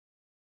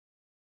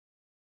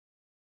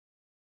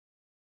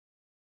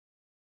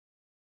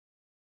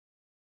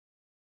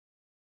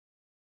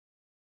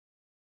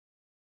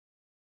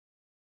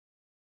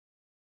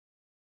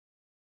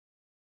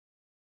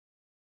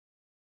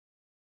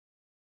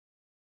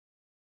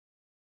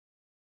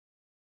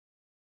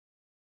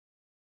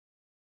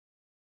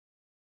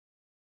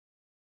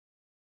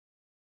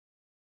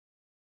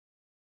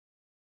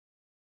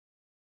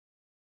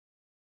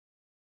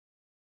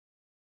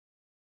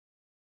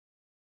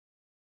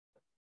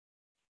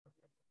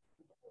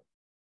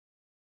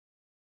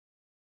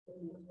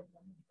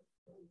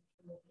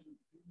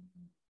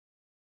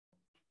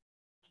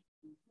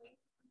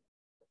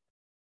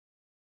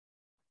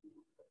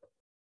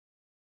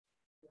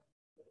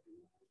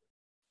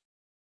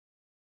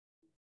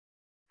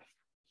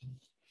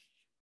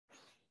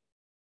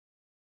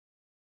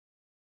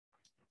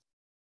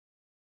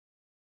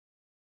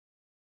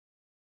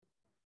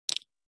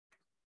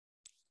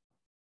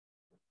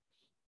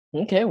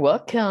Okay,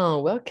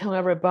 welcome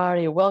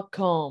everybody,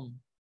 welcome.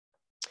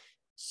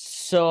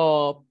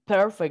 So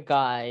perfect,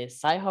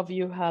 guys. I hope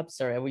you have,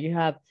 you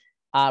have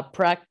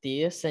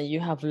practice and you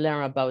have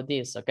learned about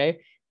this, okay?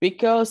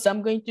 Because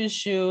I'm going to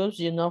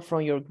choose,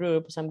 from your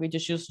groups, I'm going to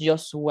choose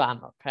just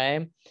one,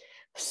 okay?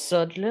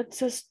 So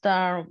let's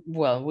start.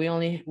 Well,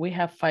 we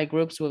have 5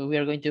 groups, so we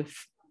are going to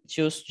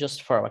choose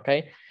just 4,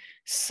 okay?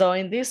 So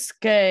in this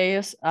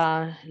case,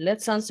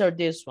 let's answer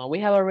this one. We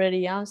have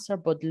already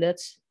answered, but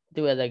let's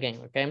do it again,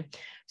 okay?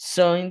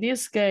 So in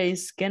this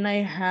case, can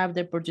I have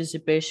the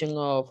participation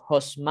of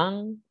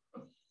Josman?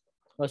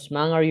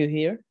 Josman, are you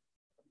here?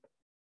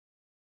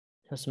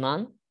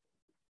 Josman?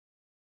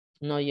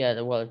 Not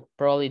yet. Well,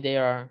 probably they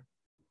are.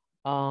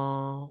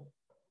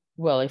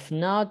 Well, if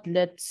not,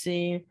 let's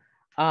see.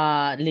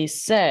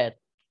 Lisette.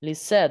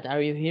 Lisette,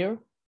 are you here?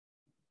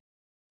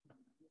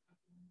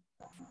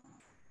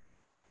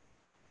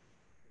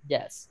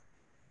 Yes.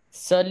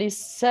 So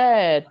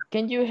Lisette,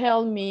 can you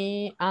help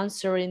me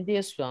answering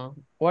this one?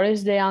 What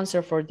is the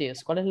answer for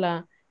this? ¿Cuál es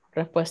la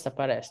respuesta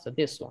para esto?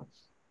 This one.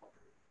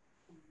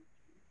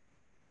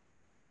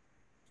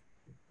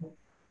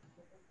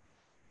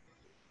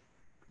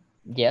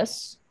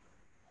 Yes.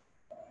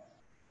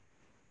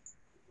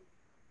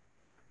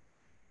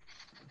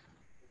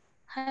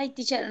 Ay,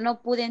 teacher,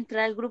 no pude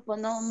entrar al grupo,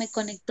 no me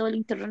conectó el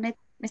internet,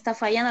 me está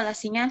fallando la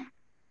señal.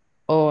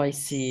 Oh, I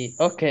see.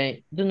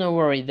 Okay, do not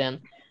worry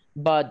then.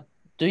 But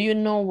do you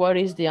know what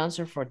is the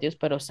answer for this?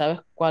 Pero ¿sabes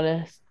cuál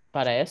es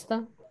para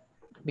esta?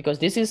 Because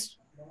this is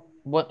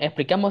what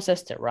explicamos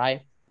este,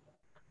 right?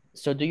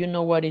 So do you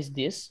know what is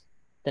this?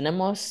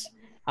 Tenemos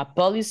a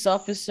police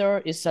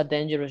officer is a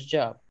dangerous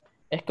job.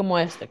 Es como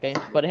este,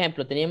 ¿ok? Por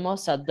ejemplo,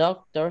 tenemos a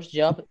doctor's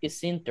job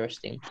is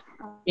interesting.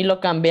 Y lo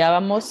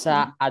cambiábamos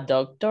a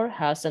doctor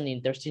has an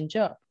interesting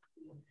job.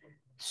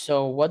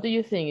 So what do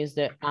you think is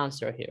the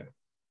answer here?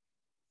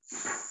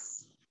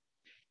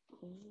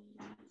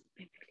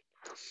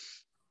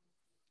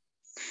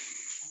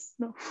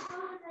 No.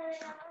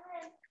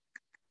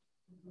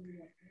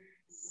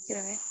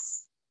 Quiero ver.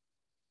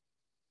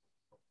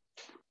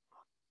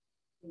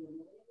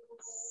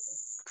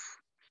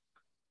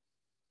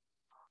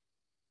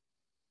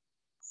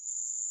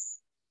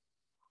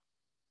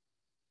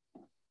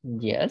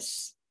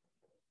 Yes.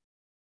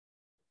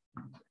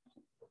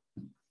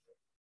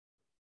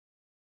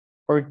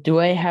 Or do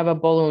I have a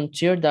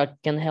volunteer that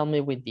can help me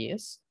with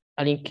this?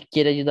 ¿Alguien que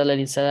quiere ayudarle a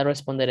Lisa a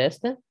responder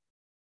este?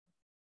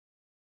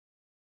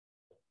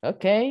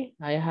 Okay,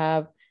 I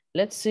have,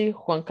 let's see,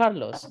 Juan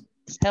Carlos.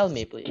 Help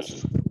me,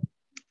 please.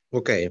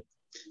 Okay.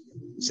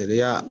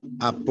 Sería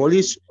a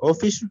police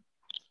officer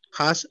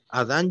has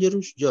a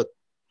dangerous job.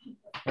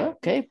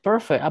 Okay,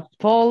 perfect. A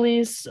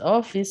police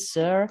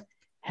officer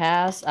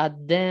has a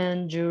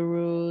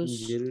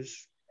dangerous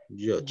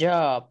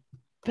job.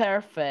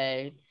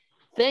 Perfect.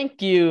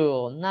 Thank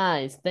you.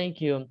 Nice.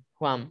 Thank you,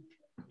 Juan.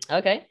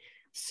 Okay.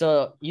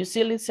 So you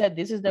see, said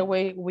this is the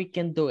way we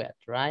can do it,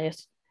 right?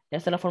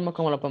 Esta es la forma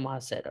como lo podemos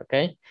hacer,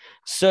 okay?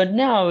 So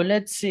now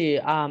let's see.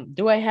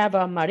 Do I have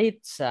a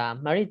Maritza?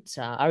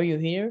 Maritza, are you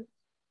here?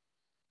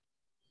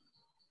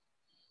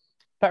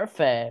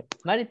 Perfect.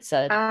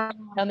 Maritza,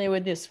 help me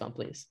with this one,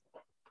 please.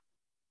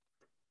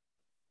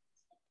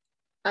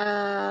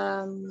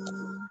 A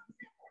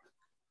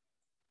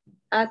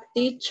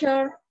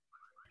teacher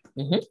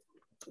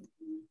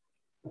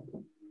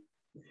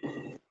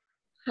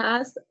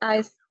has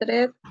a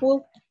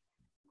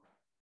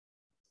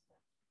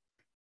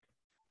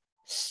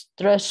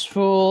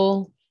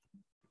stressful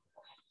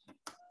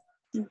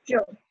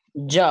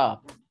job.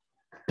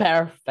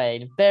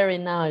 Perfect. Very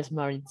nice,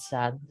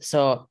 Maritza.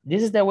 So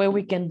this is the way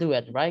we can do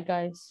it, right,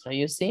 guys? So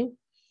you see?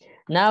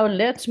 Now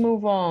let's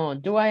move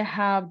on. Do I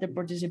have the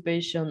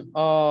participation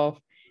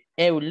of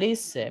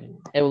Eulise?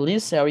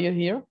 Eulise, are you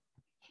here?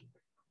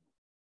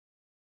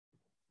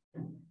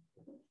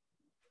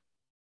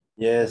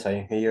 Yes,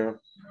 I'm here.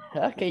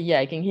 Okay, yeah,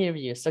 I can hear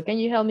you. So can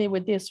you help me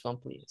with this one,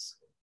 please?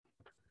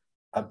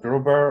 A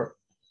plumber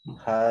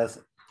has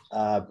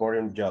a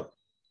boring job.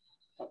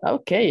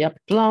 Okay, a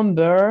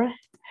plumber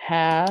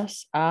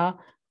has a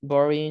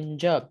boring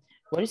job.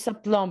 What is a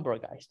plumber,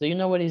 guys? Do you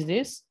know what is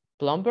this?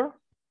 Plumber?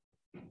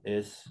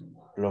 Es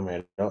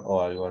plomero o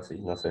algo así,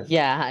 no sé.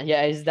 Yeah,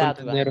 it's that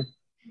Fontanero. one.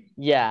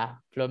 Yeah,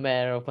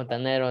 plomero,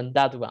 fontanero, and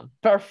that one.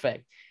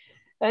 Perfect.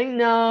 And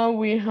now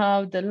we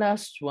have the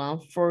last one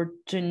for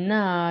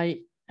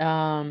tonight.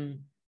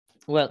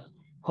 Well,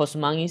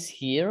 Josman is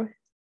here.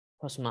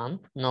 Josman,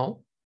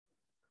 no?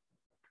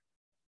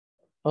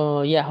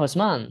 Oh, yeah,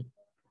 Josman.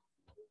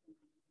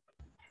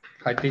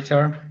 Hi,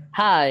 teacher.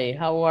 Hi,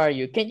 how are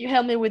you? Can you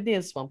help me with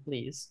this one,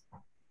 please?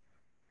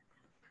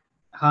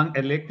 An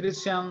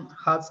electrician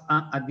has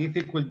a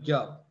difficult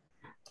job.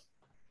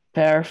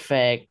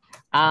 Perfect.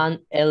 An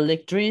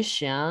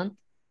electrician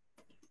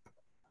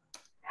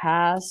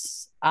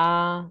has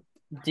a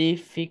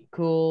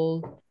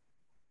difficult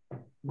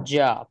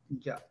job.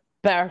 Yeah.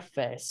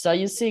 Perfect. So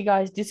you see,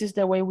 guys, this is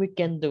the way we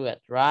can do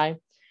it, right?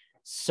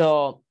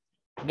 So,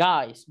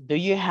 guys, do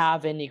you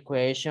have any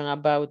question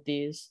about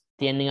this?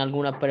 ¿Tienen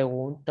alguna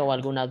pregunta o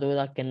alguna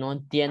duda que no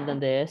entiendan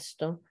de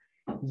esto?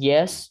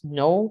 Yes,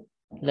 no,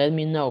 let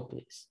me know,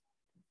 please.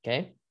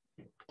 Okay.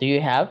 Do you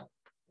have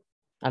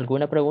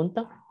alguna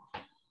pregunta?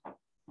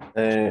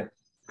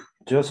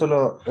 Yo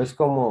solo, es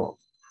como,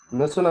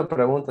 no es una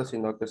pregunta,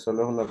 sino que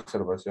solo es una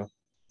observación.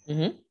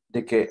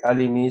 De que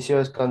al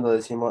inicio es cuando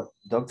decimos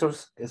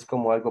doctors, es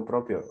como algo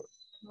propio.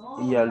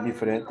 Y al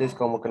diferente es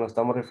como que nos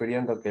estamos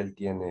refiriendo a que él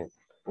tiene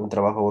un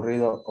trabajo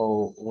aburrido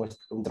o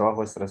un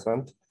trabajo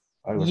estresante.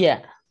 Algo así.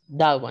 Yeah,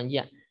 that one,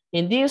 yeah.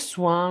 In this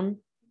one,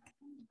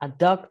 a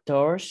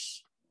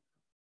doctor's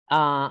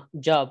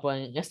job.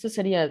 Bueno, esto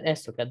sería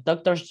esto, que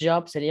doctor's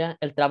job sería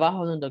el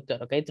trabajo de un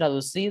doctor, ¿ok?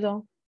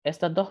 Traducido,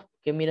 estas dos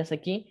que miras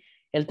aquí,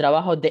 el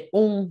trabajo de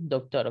un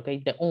doctor, ¿ok?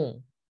 De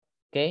un,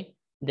 ¿ok?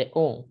 De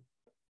un,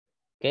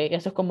 ¿ok?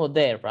 Eso es como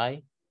de,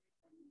 right?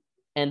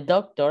 And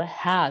doctor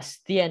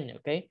has, tiene,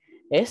 ¿ok?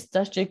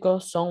 Estas,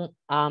 chicos, son,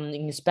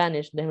 en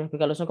Spanish, déjenme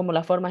explicarlo, son como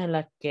las formas en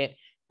las que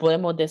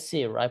podemos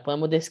decir, right?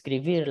 Podemos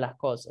describir las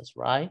cosas,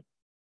 right?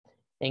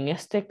 En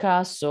este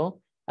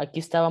caso, aquí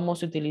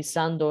estábamos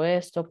utilizando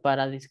esto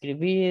para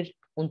describir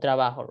un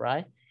trabajo,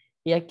 right?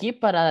 Y aquí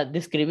para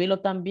describirlo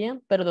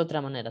también, pero de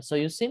otra manera. So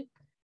you see,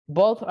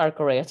 both are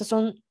correct. Estas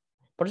son,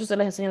 por eso se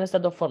les enseñan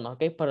estas dos formas,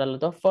 ¿ok? Para las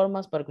dos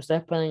formas, para que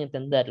ustedes puedan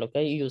entenderlo, ¿ok?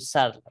 Y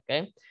usarlo,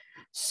 ¿ok?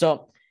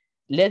 So,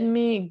 let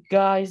me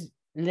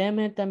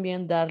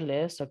también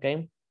darles, ¿ok?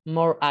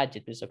 More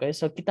adjectives, ¿ok?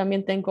 So aquí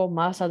también tengo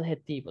más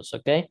adjetivos,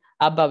 ¿ok?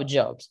 About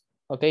jobs,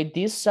 ¿ok?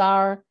 These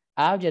are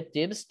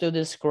adjectives to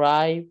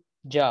describe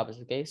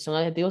jobs, okay? Son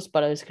adjetivos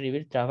para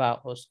describir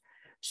trabajos.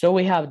 So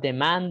we have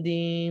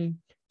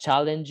demanding,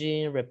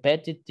 challenging,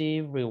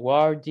 repetitive,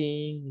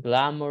 rewarding,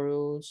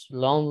 glamorous,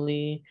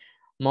 lonely,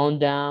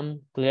 mundane,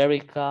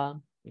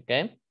 clerical,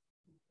 okay?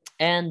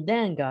 And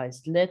then,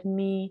 guys, let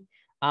me,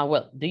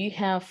 well, do you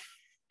have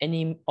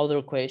any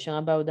other question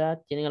about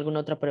that? ¿Tienen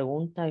alguna otra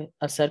pregunta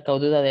acerca o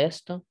duda de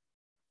esto?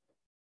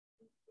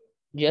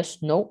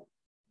 Yes, no?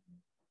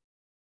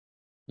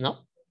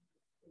 No?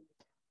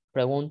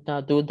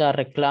 Pregunta, duda,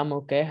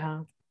 reclamo,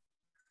 queja.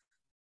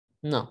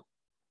 No.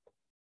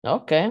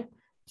 Ok.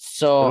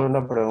 Solo So,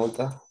 una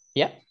pregunta.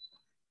 yeah.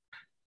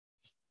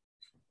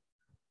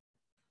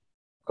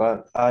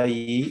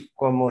 Ahí,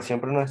 como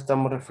siempre nos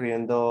estamos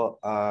refiriendo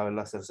a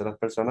las terceras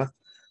personas,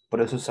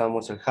 por eso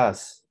usamos el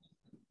has.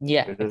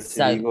 Yeah, Pero si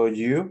exacto. digo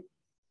you,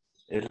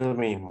 es lo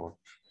mismo.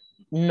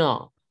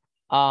 No.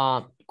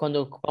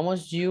 Cuando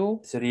ocupamos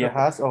you. ¿Sería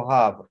has o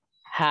have?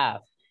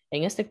 Have.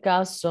 En este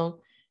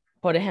caso,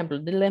 por ejemplo,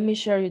 let me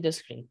share you the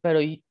screen. Pero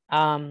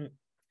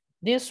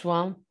this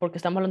one, porque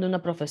estamos hablando de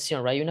una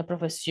profesión, right? Una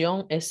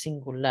profesión es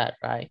singular,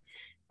 right?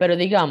 Pero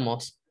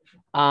digamos,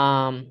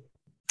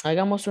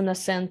 hagamos una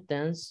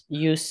sentence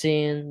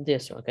using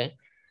this, okay?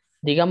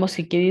 Digamos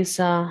que aquí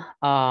dice,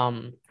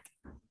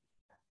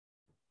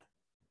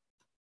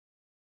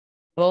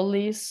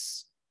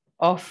 police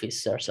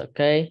officers,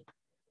 okay?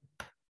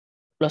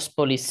 Los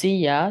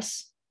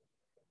policías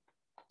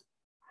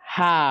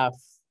have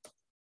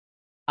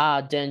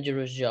a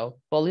dangerous job.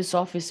 Police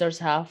officers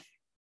have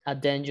a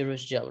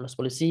dangerous job. Los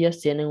policías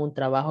tienen un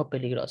trabajo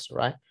peligroso,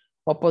 right?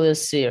 O puedo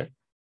decir,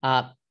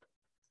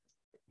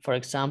 for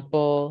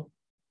example,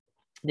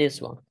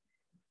 this one.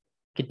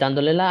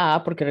 Quitándole la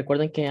A, porque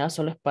recuerden que A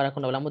solo es para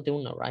cuando hablamos de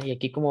uno, right? Y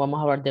aquí como vamos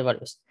a hablar de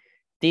varios.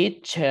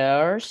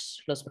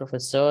 Teachers, los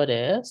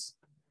profesores,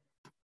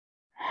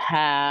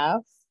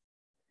 have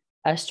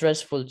a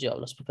stressful job.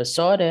 Los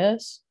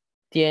profesores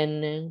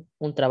tienen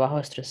un trabajo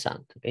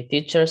estresante. Okay?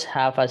 Teachers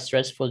have a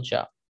stressful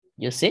job.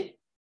 You see?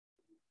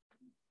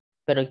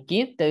 Pero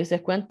aquí te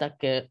dices cuenta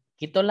que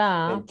quito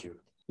la A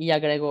y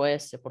agrego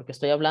S porque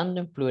estoy hablando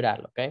en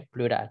plural, ¿ok?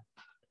 Plural.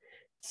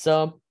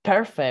 So,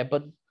 perfect.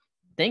 But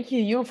thank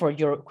you for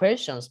your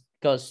questions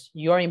because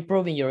you are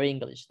improving your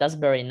English. That's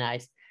very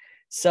nice.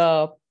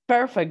 So,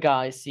 perfect,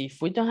 guys.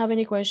 If we don't have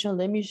any question,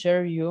 let me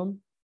share you.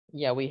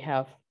 Yeah, we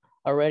have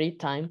already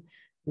time.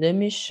 Let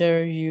me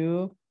share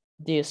you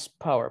this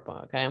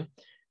PowerPoint, okay?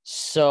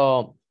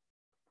 So,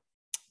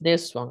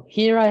 this one.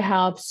 Here I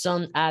have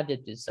some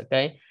adjectives,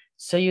 okay?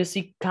 So you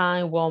see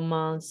kind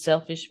woman,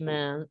 selfish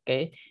man,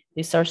 okay?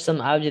 These are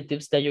some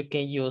adjectives that you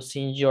can use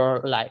in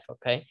your life,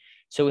 okay?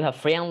 So we have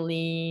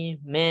friendly,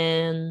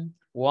 man,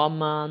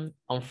 woman,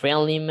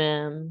 unfriendly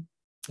man,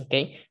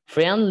 okay?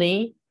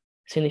 Friendly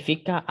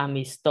significa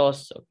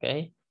amistoso,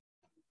 okay?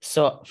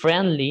 So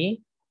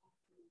friendly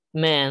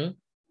man,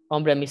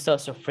 hombre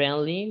amistoso,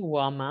 friendly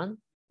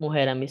woman,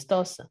 mujer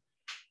amistosa.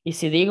 Y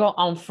si digo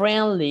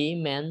unfriendly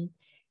man,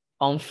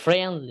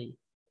 unfriendly.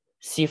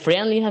 Si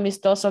friendly es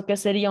amistoso, ¿qué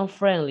sería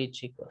unfriendly,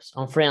 chicos?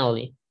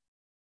 Unfriendly.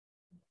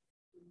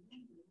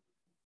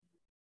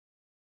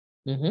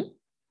 Ujú.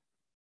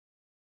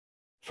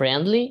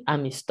 Friendly,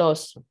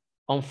 amistoso.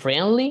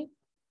 Unfriendly,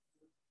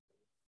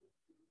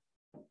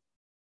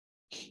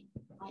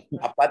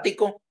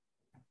 Apático.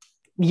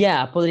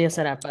 ya, podría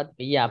ser apático.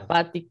 Ya,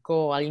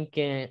 apático, alguien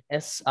que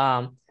es,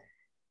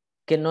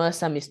 que no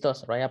es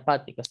amistoso, right?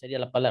 Apático sería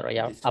la palabra,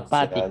 ya, Antisocial,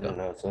 apático.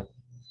 no sé.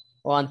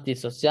 O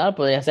antisocial,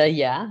 podría ser,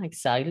 yeah,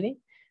 exactly.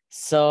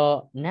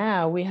 So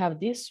now we have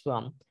this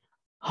one.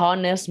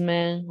 Honest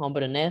man,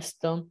 hombre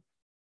honesto.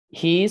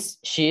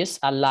 She's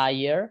a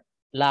liar.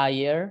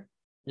 Liar.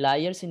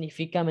 Liar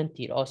significa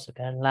mentiroso.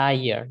 Okay?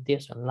 Liar.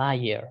 This one,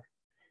 liar.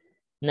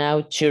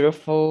 Now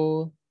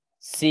cheerful,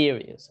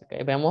 serious.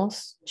 Okay,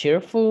 vemos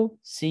cheerful,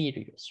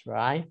 serious,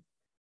 right?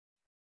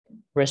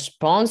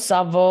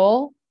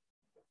 Responsible,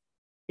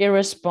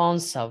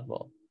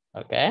 irresponsible.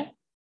 Okay.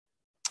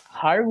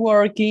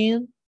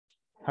 Hardworking,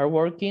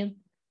 hardworking,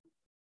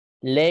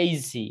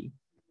 lazy.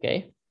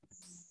 Okay.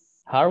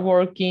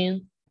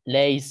 Hardworking,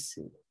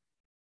 lazy.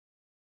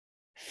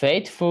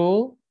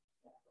 Faithful,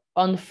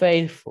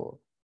 unfaithful.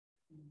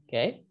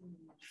 Okay.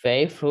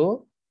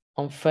 Faithful,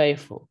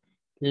 unfaithful.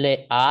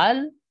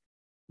 Leal,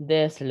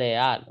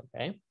 desleal.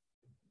 Okay.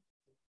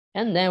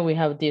 And then we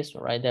have this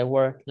one, right? The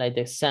word like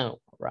the sound,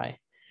 right?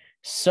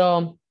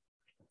 So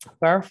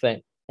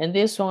perfect. And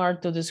this one are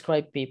to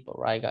describe people,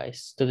 right,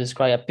 guys? To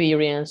describe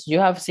appearance. You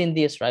have seen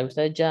this, right?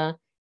 Ustedes ya,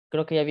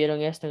 creo que ya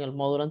vieron esto en el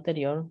módulo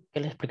anterior, que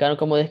les explicaron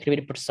cómo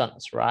describir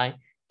personas, right?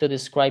 To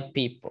describe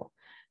people.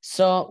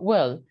 So,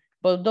 well,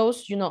 but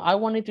those, you know, I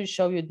wanted to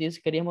show you this.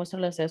 Quería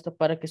mostrarles esto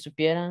para que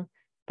supieran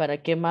para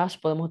qué más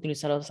podemos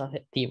utilizar los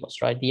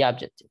adjetivos, right? The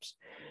adjectives.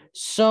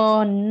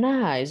 So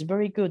nice,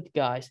 very good,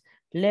 guys.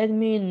 Let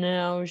me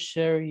now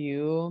share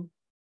you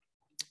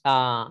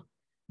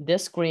the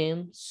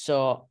screen.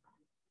 So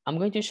I'm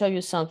going to show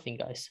you something,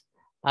 guys.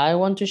 I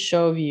want to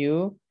show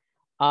you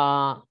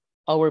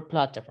our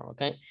platform,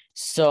 okay?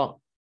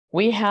 So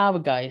we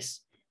have,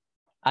 guys,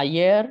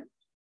 ayer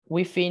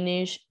we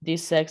finished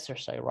this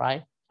exercise,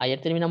 right? Ayer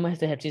terminamos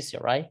este ejercicio,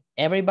 right?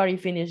 Everybody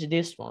finished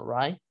this one,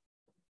 right?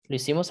 Lo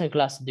hicimos en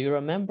clase, do you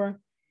remember?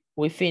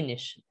 We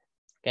finished,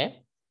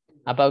 okay?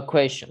 About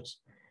questions.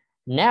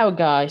 Now,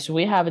 guys,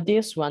 we have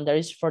this one that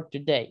is for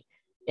today.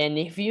 And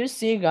if you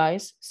see,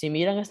 guys, si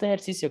miran este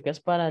ejercicio que es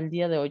para el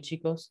día de hoy,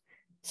 chicos,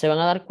 se van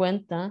a dar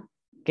cuenta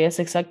que es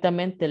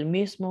exactamente el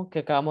mismo que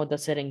acabamos de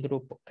hacer en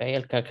grupo, ¿ok?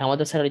 El que acabamos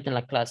de hacer ahorita en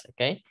la clase,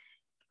 ¿ok?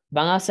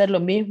 Van a hacer lo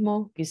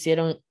mismo que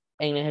hicieron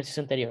en el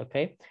ejercicio anterior,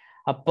 ¿ok?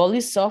 A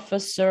police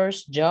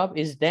officer's job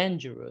is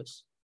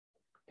dangerous,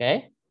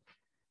 ¿ok?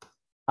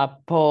 A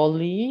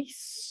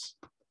police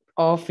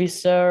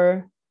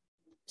officer,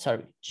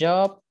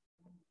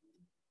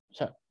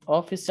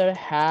 officer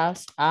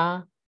has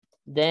a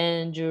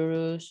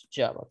dangerous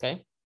job,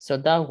 okay? So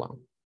that one,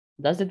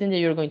 that's the thing that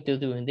you're going to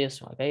do in this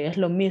one, okay? Es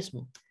lo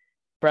mismo,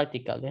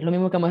 practical. Es lo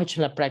mismo que hemos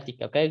hecho en la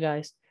práctica, okay,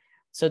 guys?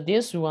 So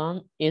this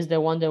one is the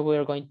one that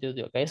we're going to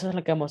do, okay? Eso es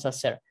lo que vamos a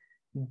hacer.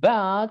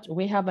 But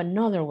we have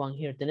another one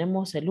here.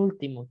 Tenemos el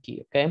último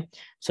aquí, okay?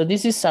 So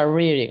this is a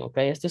reading,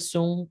 okay? Este es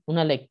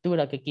una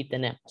lectura que aquí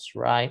tenemos,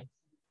 right?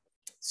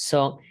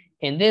 So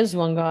in this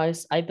one,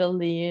 guys, I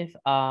believe,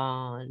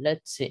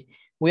 let's see.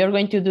 We are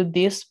going to do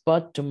this,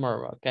 but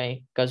tomorrow,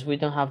 okay? Because we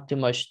don't have too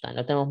much time.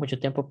 No tenemos mucho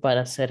tiempo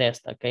para hacer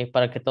esto, okay?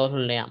 Para que todos lo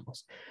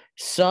leamos.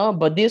 So,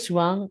 but this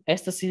one,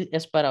 esta sí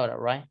es para ahora,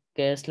 right?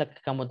 Que es la que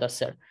acabamos de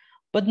hacer.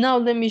 But now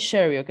let me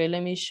share you, okay?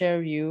 Let me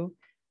share you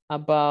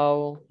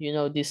about, you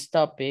know, this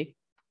topic.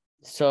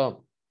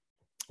 So,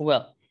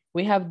 well,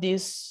 we have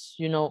these,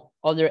 you know,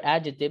 other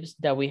adjectives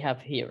that we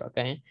have here,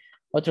 okay?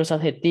 Otros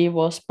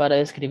adjetivos para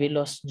describir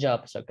los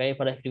jobs, okay?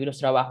 Para describir los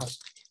trabajos.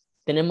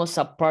 Tenemos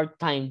a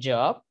part-time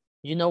job.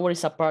 You know what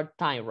is a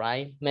part-time,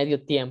 right? Medio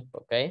tiempo,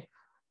 okay?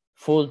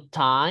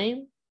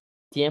 Full-time,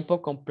 tiempo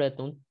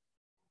completo.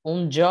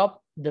 Un job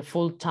de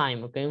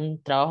full-time, okay? Un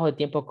trabajo de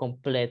tiempo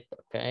completo,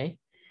 okay?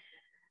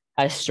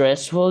 A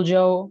stressful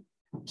job.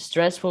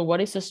 Stressful, what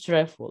is a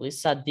stressful?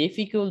 It's a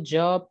difficult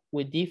job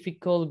with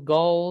difficult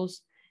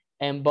goals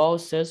and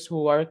bosses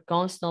who are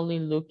constantly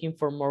looking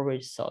for more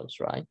results,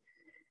 right?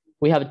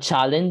 We have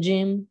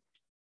challenging.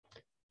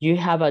 You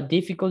have a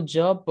difficult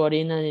job, but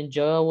in an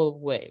enjoyable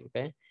way,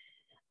 okay?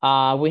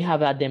 We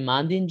have a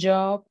demanding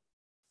job.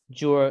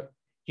 Your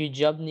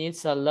job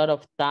needs a lot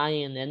of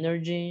time and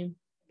energy.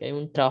 Okay,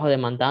 un trabajo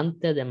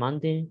demandante,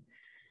 demanding.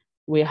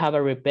 We have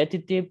a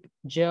repetitive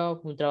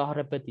job, un trabajo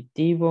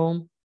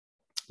repetitivo.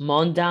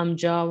 Mundane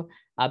job,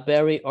 a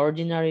very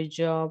ordinary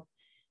job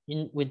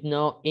with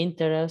no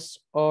interest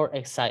or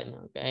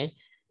excitement, okay?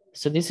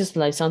 So this is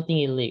like something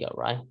illegal,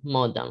 right?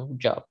 Mundane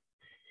job.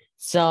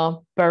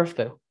 So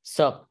perfect.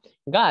 So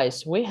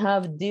guys, we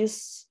have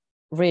this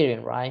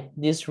reading, right?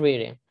 This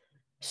reading.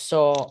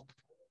 So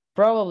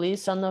probably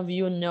some of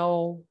you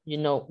know,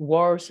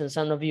 words and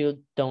some of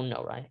you don't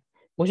know, right?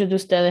 Muchos de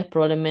ustedes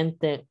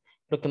probablemente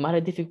lo que más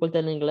les dificulta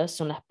en inglés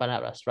son las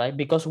palabras, right?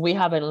 Because we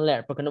haven't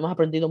learned, porque no hemos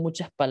aprendido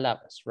muchas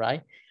palabras,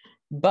 right?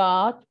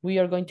 But we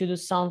are going to do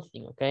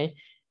something, okay?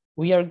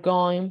 We are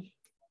going,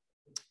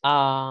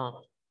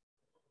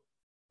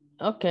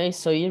 Okay,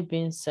 so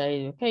Irving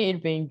said, okay,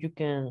 Irving, you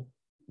can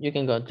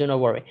go, do not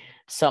worry.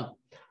 So,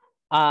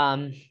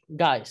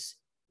 guys,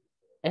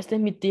 este es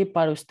mi tip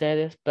para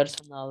ustedes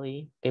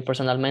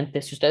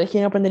personalmente. Si ustedes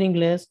quieren aprender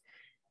inglés,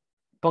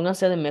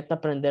 pónganse de meta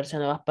aprenderse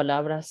nuevas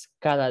palabras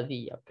cada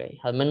día, ok.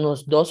 Al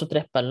menos 2 o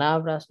 3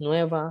 palabras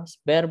nuevas,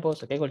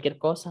 verbos, ok, cualquier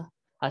cosa.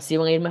 Así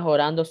van a ir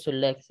mejorando su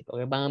léxico,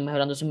 okay? Van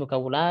mejorando su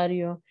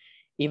vocabulario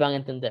y van a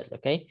entenderlo,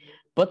 ok.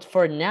 But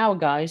for now,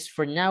 guys,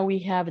 for now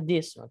we have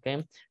this,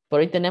 ok. Por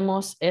hoy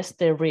tenemos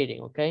este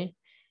reading, ok.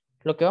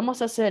 Lo que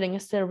vamos a hacer en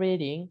este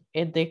reading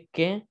es de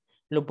que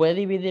lo puede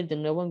dividir de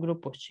nuevo en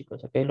grupos,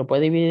 chicos, ok. Lo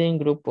puede dividir en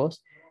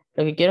grupos.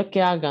 Lo que quiero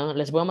que hagan,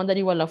 les voy a mandar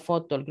igual la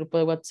foto al grupo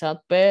de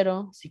WhatsApp,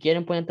 pero si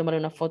quieren pueden tomar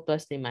una foto de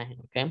esta imagen,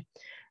 ¿ok?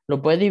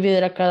 Lo puede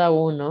dividir a cada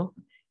uno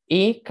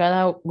y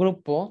cada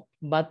grupo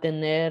va a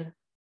tener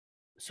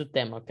su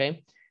tema, ¿ok?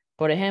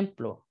 Por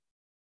ejemplo,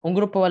 un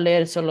grupo va a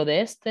leer solo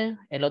de este,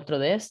 el otro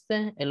de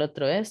este, el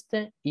otro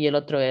este y el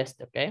otro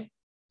este, ¿ok?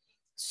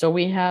 So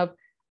we have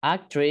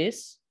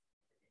actress,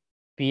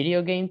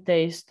 video game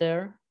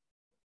taster,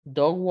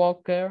 dog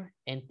walker,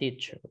 and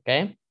teacher,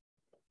 ¿ok?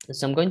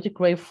 So I'm going to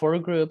create 4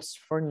 groups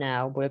for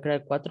now. Voy a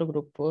crear 4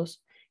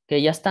 grupos que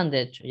ya están,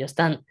 de hecho, ya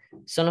están,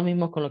 son los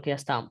mismos con los que ya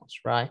estamos,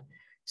 right?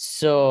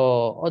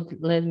 So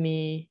let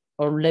me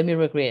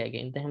recreate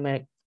again.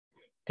 Déjenme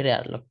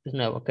crearlo de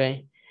nuevo,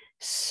 okay?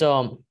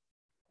 So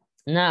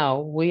now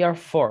we are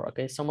 4,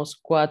 okay? Somos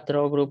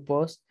 4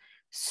 grupos.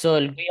 So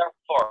el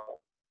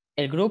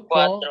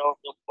grupo,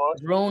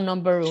 room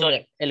number,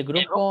 el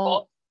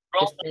grupo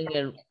que está en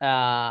el,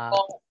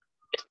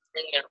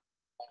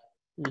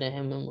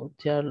 déjenme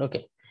mutearlo, ok.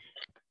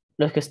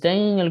 Los que estén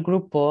en el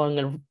grupo, en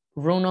el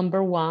room number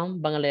 1,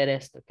 van a leer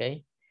esto,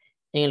 ok.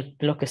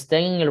 Los que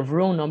estén en el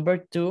room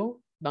number 2,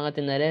 van a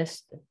tener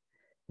este.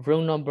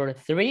 Room number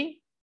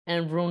 3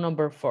 and room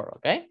number 4,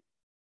 ok.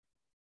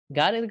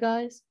 Got it,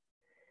 guys?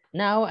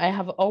 Now I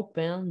have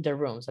opened the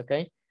rooms,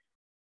 ok.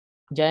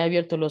 Ya he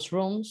abierto los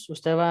rooms.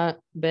 Usted va a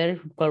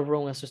ver cuál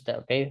room es usted,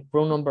 ok.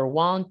 Room number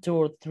 1,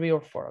 2, 3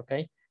 or 4, ok.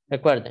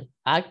 Recuerden,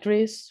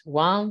 actress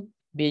 1,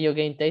 video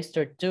game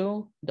taster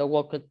 2, the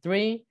walker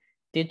 3,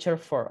 teacher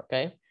 4,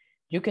 okay?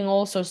 You can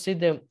also see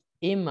the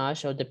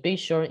image or the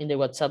picture in the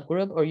WhatsApp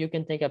group, or you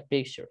can take a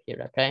picture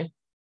here, okay?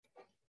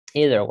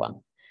 Either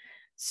one.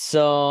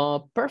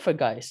 So, perfect,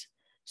 guys.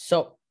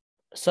 So,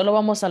 solo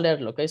vamos a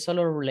leerlo, okay?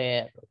 Solo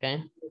leer,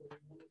 okay?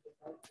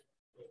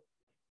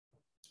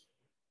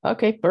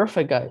 Okay,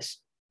 perfect,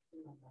 guys.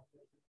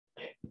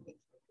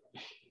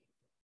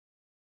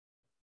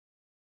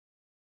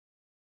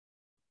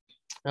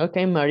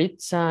 Okay,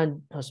 Maritza,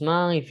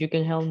 Osman, if you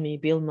can help me,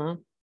 Vilma.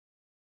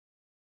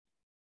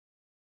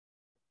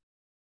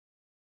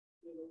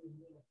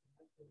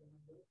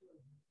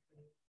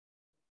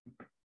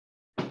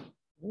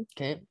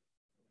 Okay.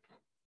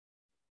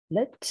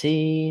 Let's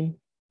see.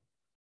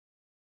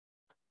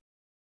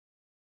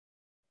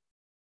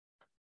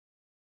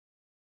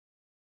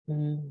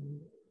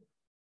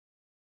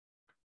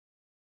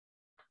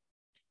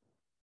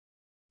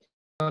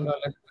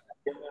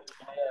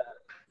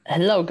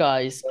 Hello,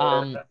 guys.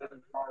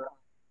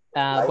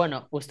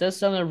 Bueno, ustedes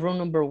son el room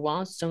number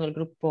 1, son el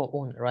grupo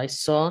 1, right?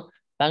 So,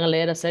 van a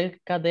leer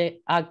acerca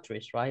de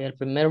actress, right? El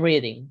primer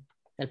reading,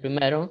 el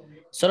primero.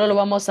 Solo lo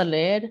vamos a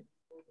leer,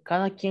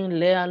 cada quien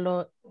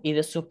léalo y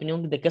de su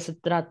opinión de qué se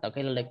trata, ok,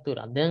 la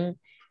lectura.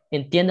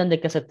 Entiendan de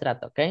qué se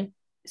trata, ok.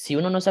 Si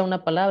uno no sabe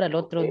una palabra, el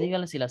otro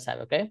dígale si la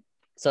sabe, ok.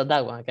 So,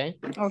 that one, ok.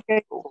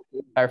 Okay.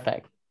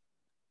 Perfect.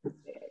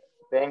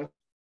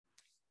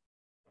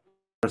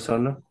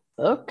 Persona.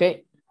 Ok.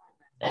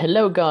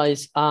 Hello,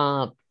 guys.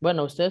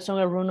 Bueno, ustedes son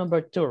el room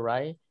number 2,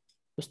 right?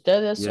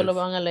 Ustedes solo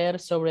van a leer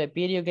sobre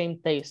Video Game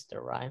Taster,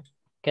 right?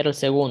 Que era el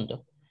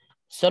segundo.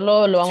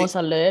 Solo lo vamos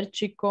a leer,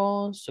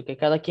 chicos, que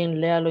cada quien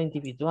lea lo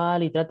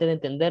individual y trate de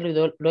entenderlo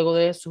y luego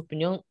de su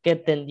opinión, ¿qué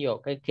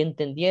entendió? ¿Qué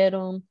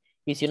entendieron?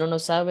 Y si uno no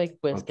sabe,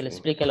 pues que le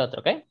explique el otro,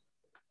 ¿ok?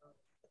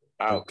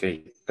 Ah, ok.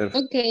 Perfecto.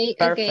 Ok,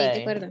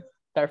 de acuerdo.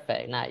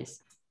 Perfect,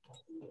 nice.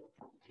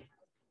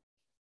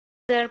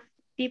 Other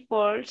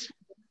people's.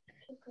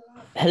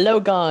 Hello,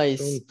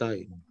 guys.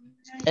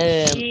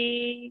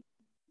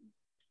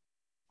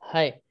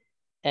 Hi.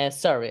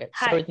 Sorry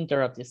to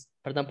interrupt this.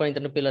 Perdón por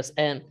interrumpirlos.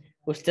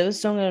 Ustedes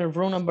son el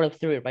room number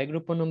 3, right?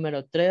 Grupo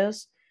número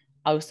 3.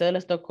 A ustedes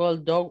les tocó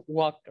el dog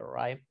walker,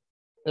 right?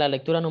 La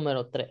lectura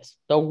número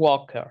 3. Dog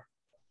walker.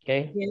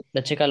 ¿Ok? Yes.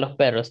 La chica de los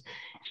perros.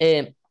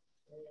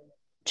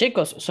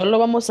 Chicos, solo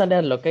vamos a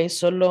leerlo, ¿ok?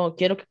 Solo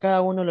quiero que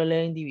cada uno lo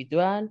lea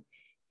individual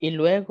y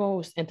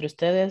luego entre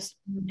ustedes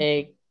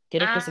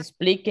quiero que se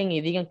expliquen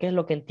y digan qué es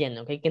lo que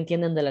entienden, ¿ok? ¿Qué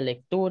entienden de la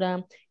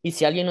lectura? Y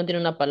si alguien no tiene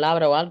una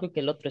palabra o algo, que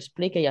el otro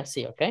explique y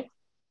así, ¿ok?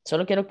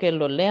 Solo quiero que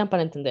lo lean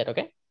para entender, ¿ok?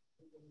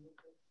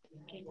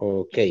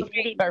 Ok.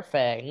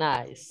 Perfect,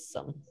 nice.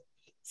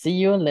 See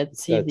you,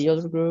 let's see the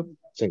other group.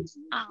 Thanks.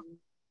 I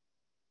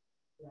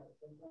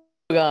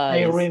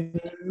Guys. read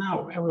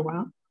now,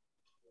 everyone.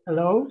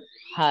 Hello.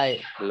 Hi.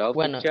 Hello,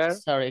 Bueno, teacher.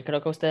 sorry,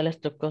 creo que a ustedes les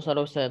tocó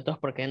solo a ustedes dos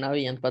porque no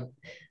habían, but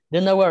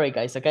do not worry,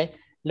 guys, okay?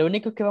 Lo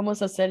único que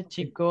vamos a hacer,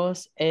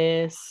 chicos,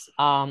 es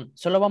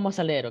solo vamos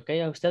a leer, ¿ok?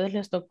 A ustedes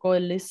les tocó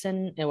el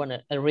listen, bueno,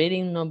 el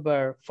reading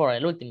number 4,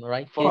 el último,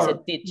 right? Que dice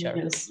teacher.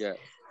 Yeah.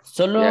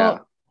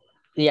 Solo,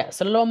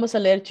 solo lo vamos a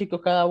leer,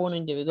 chicos, cada uno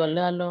individual,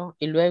 léalo,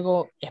 y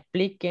luego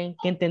expliquen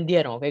qué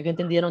entendieron, ¿ok? ¿Qué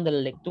entendieron de la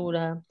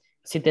lectura?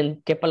 Si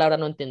qué palabra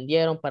no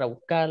entendieron para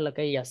buscarla, ¿ok?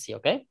 Y así,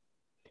 ¿ok? Eso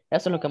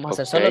es lo que vamos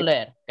a hacer, solo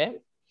leer,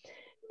 ¿ok?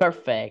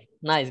 Perfect.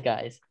 Nice,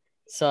 guys.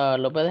 So,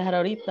 lo voy a dejar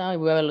ahorita y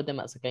voy a ver los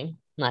demás, ¿ok?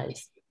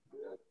 Nice.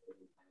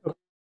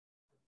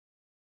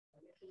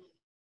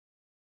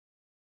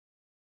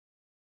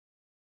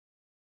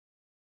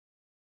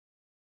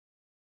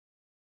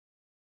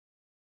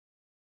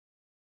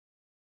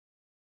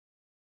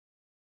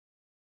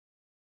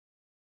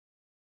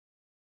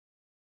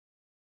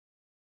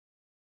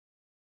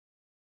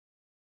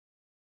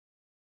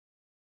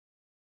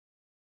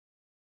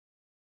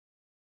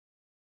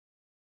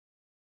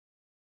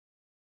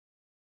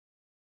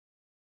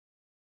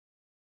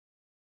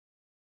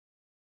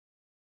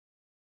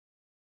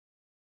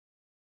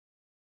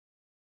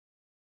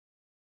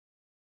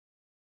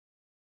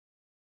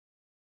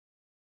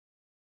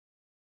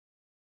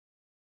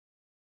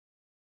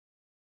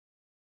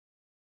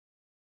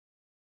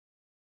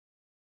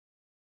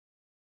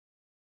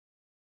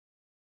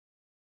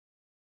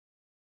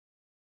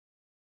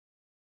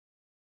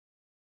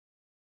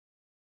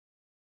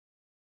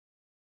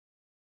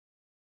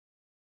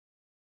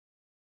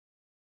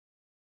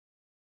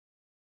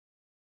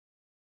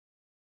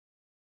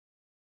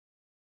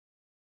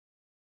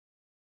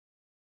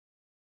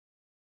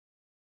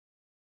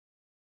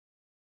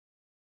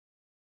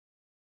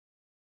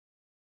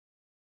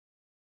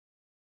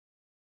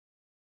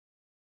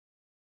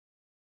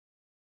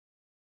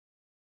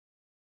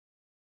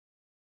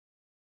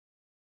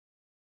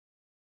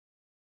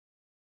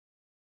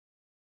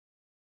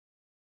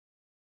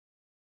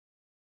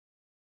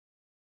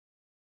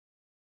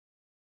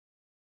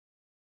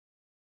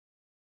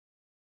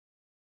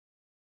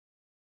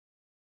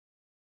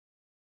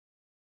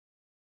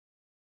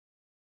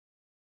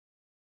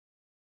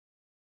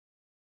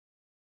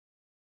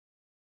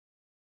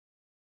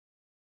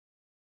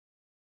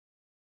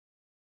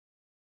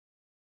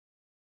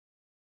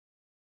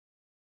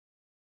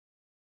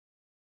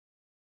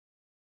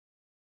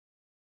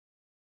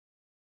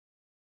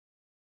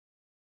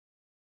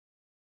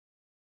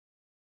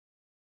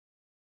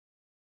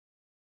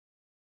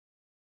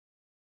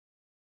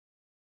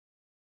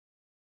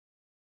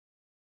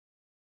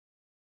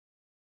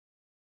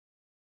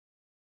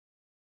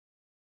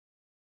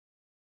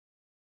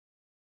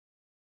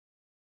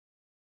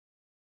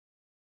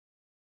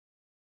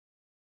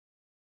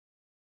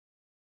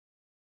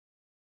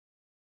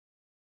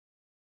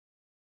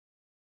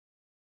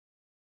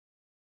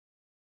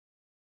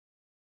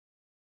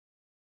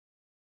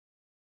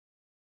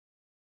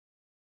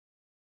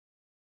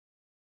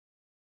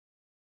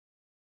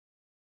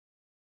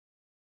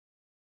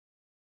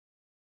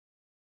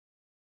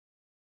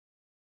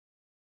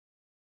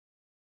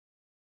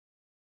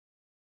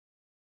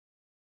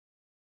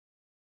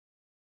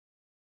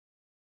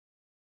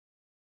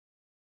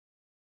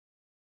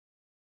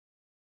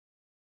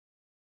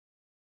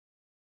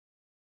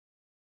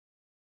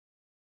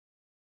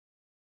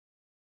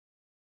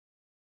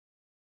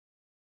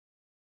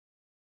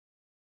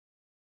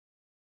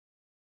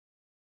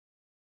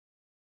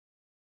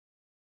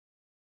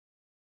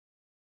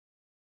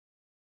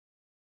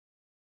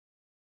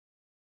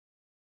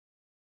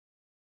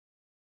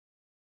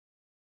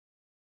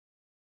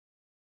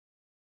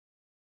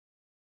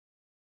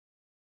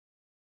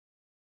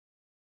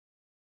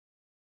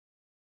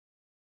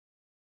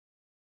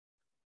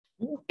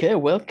 Okay,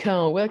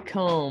 welcome,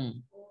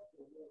 welcome.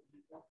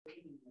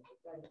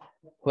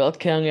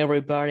 Welcome,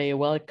 everybody,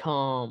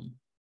 welcome.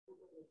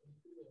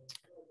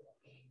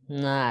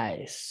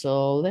 Nice,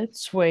 so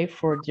let's wait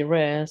for the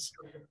rest.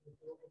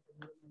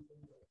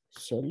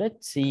 So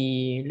let's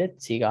see,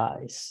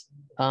 guys.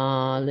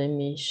 Let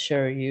me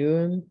share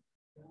you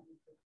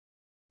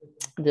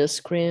the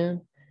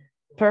screen.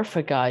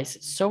 Perfect, guys.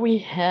 So we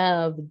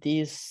have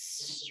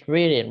this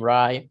reading,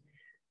 right?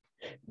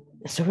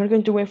 So we're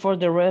going to wait for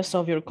the rest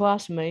of your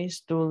classmates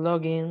to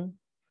log in,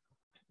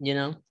 you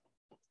know.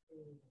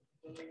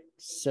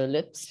 So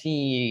let's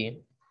see.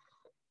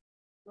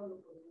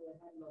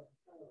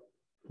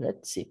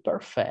 Let's see,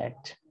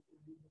 perfect.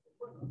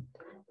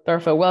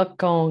 Perfect,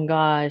 welcome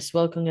guys,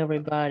 welcome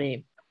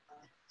everybody.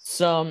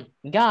 So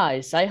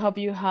guys, I hope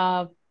you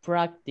have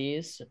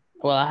practiced,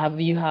 well, I hope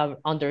you have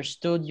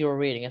understood your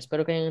reading.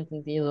 Espero que hayan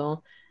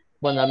entendido,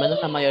 bueno, al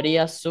menos la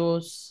mayoría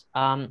sus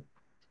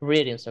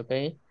readings,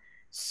 okay?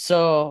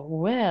 So,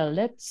 well,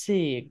 let's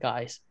see,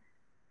 guys.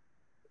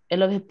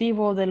 El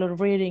objetivo de los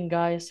reading,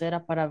 guys,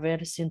 era para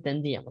ver si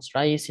entendíamos,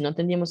 right? Y si no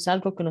entendíamos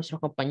algo, que nuestros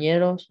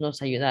compañeros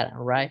nos ayudaran,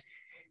 right?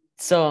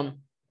 So,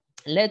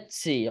 let's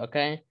see,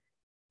 okay?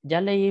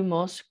 Ya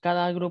leímos,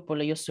 cada grupo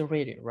leyó su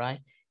reading, right?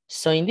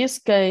 So in this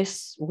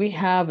case, we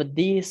have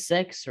this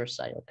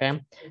exercise, okay?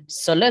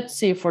 So let's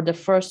see for the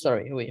first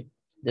story,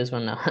 this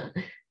one now,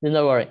 don't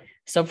worry.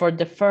 So for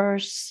the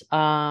first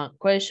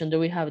question, do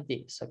we have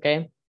this,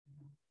 okay?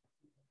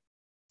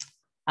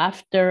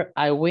 After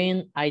I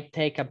win, I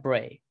take a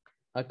break,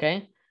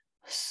 okay?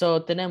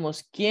 So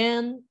tenemos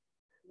quién,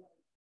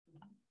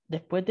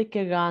 después de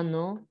que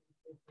gano,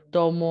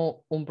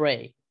 tomo un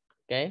break,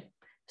 okay?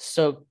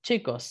 So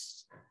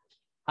chicos,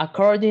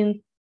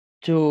 according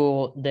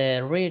to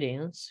the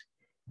readings,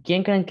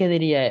 ¿quién creen que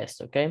diría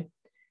esto, okay?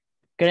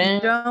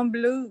 ¿Creen? John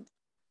Blue.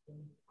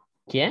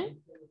 ¿Quién?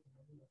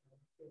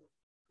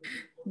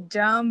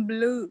 John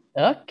Blue.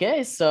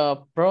 Okay,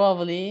 so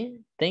probably,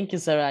 thank you,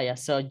 Saraya.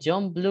 So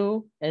John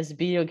Blue es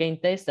video game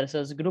tester, so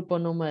es grupo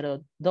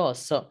número 2.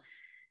 So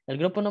el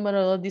grupo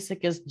número 2 dice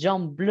que es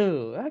John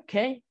Blue.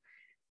 Okay,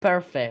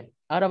 perfect.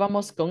 Ahora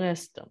vamos con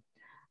esto.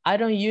 I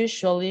don't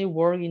usually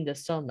work in the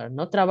summer.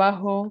 No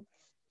trabajo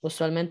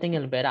usualmente en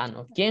el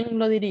verano. ¿Quién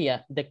lo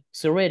diría? De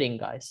su reading,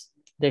 guys.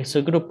 De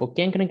su grupo.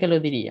 ¿Quién creen que lo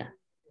diría?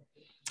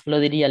 ¿Lo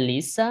diría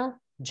Lisa,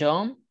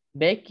 John,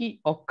 Becky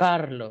o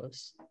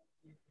Carlos?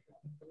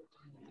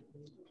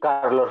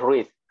 Carlos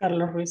Ruiz.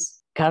 Carlos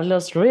Ruiz.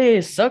 Carlos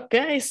Ruiz,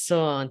 ok,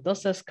 so,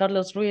 entonces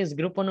Carlos Ruiz,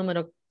 grupo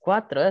número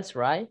 4, that's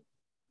right?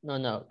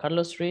 No,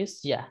 Carlos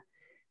Ruiz, yeah.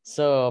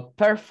 So,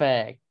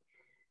 perfect.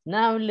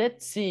 Now,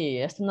 let's see.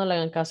 Esto no le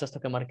hagan caso a esto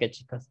que marqué,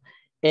 chicos.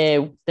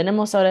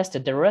 Tenemos ahora este,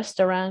 the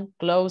restaurant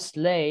closed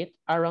late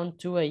around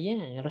 2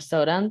 a.m. El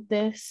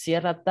restaurante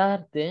cierra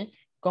tarde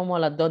como a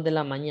las 2 de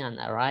la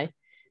mañana, right?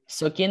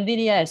 So, ¿quién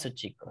diría eso,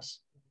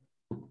 chicos?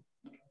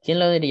 ¿Quién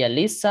lo diría?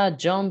 ¿Lisa,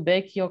 John,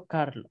 Becky o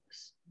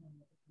Carlos?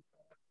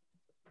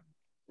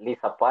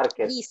 Lisa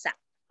Parker. Lisa.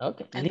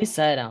 Okay,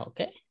 Lisa era,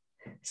 okay.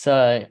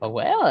 So,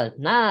 well,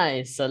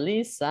 nice. So,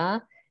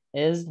 Lisa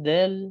is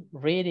the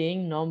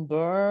reading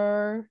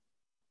number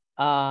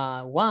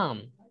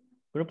 1.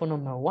 Grupo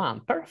number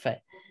 1,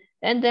 perfect.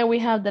 And then we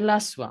have the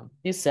last one.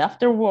 Dice,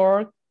 after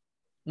work,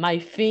 my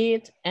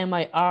feet and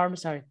my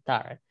arms are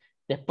tired.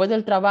 Después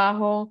del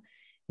trabajo,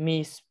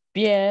 mis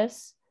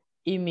pies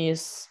y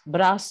mis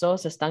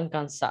brazos están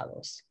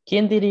cansados.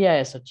 ¿Quién diría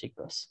eso,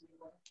 chicos?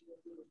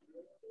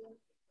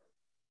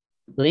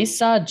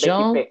 Lisa,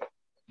 John. Becky Peck.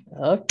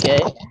 Okay.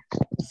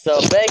 So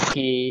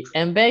Becky.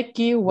 And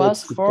Becky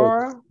was Becky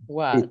for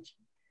what?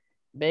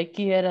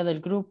 Becky era del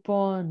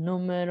grupo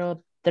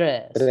número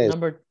 3.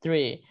 Number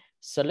 3.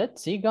 So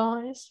let's see,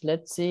 guys.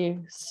 Let's see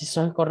si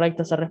son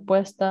correctas las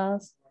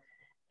respuestas.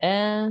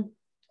 And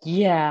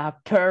yeah,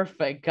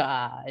 perfect,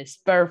 guys.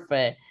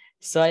 Perfect.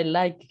 So I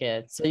like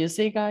it. So you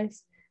see,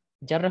 guys,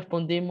 ya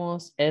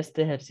respondimos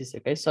este ejercicio.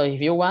 Okay, so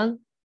if you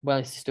want,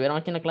 well, si estuvieron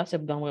aquí en la clase,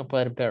 vamos a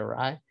poder ver,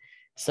 right?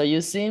 So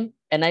you see,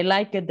 and I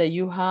like it that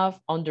you have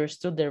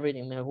understood the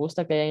reading. Me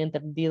gusta que hayan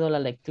entendido la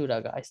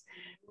lectura, guys.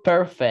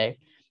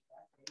 Perfect.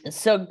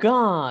 So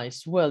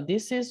guys, well,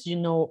 this is, you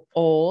know,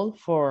 all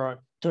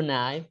for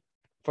tonight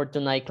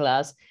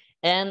class.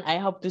 And I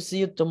hope to see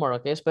you tomorrow,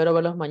 okay? Espero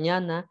verlos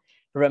mañana.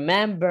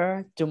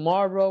 Remember,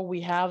 tomorrow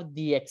we have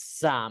the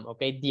exam,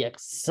 okay? The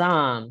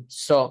exam.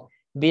 So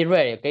be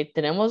ready, okay?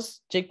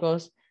 Tenemos,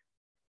 chicos,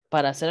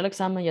 para hacer el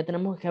examen ya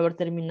tenemos que haber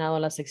terminado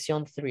la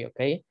sección 3,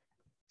 okay?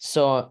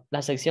 So,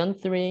 la sección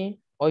 3,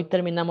 hoy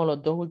terminamos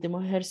los 2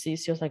 últimos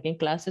ejercicios aquí en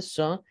clase,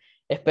 so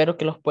espero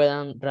que los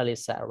puedan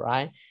realizar,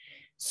 right?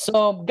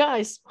 So,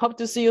 guys, hope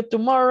to see you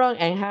tomorrow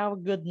and have a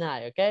good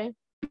night, okay?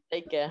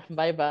 Take care.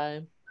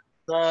 Bye-bye.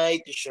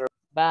 Night, teacher.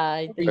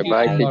 Bye.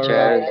 Bye-bye,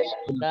 teacher.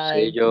 Bye.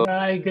 See you.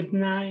 Bye, good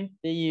night.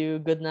 See you.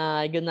 Good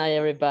night. Good night,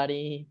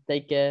 everybody.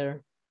 Take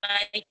care.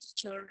 Bye,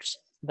 teachers.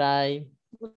 Bye.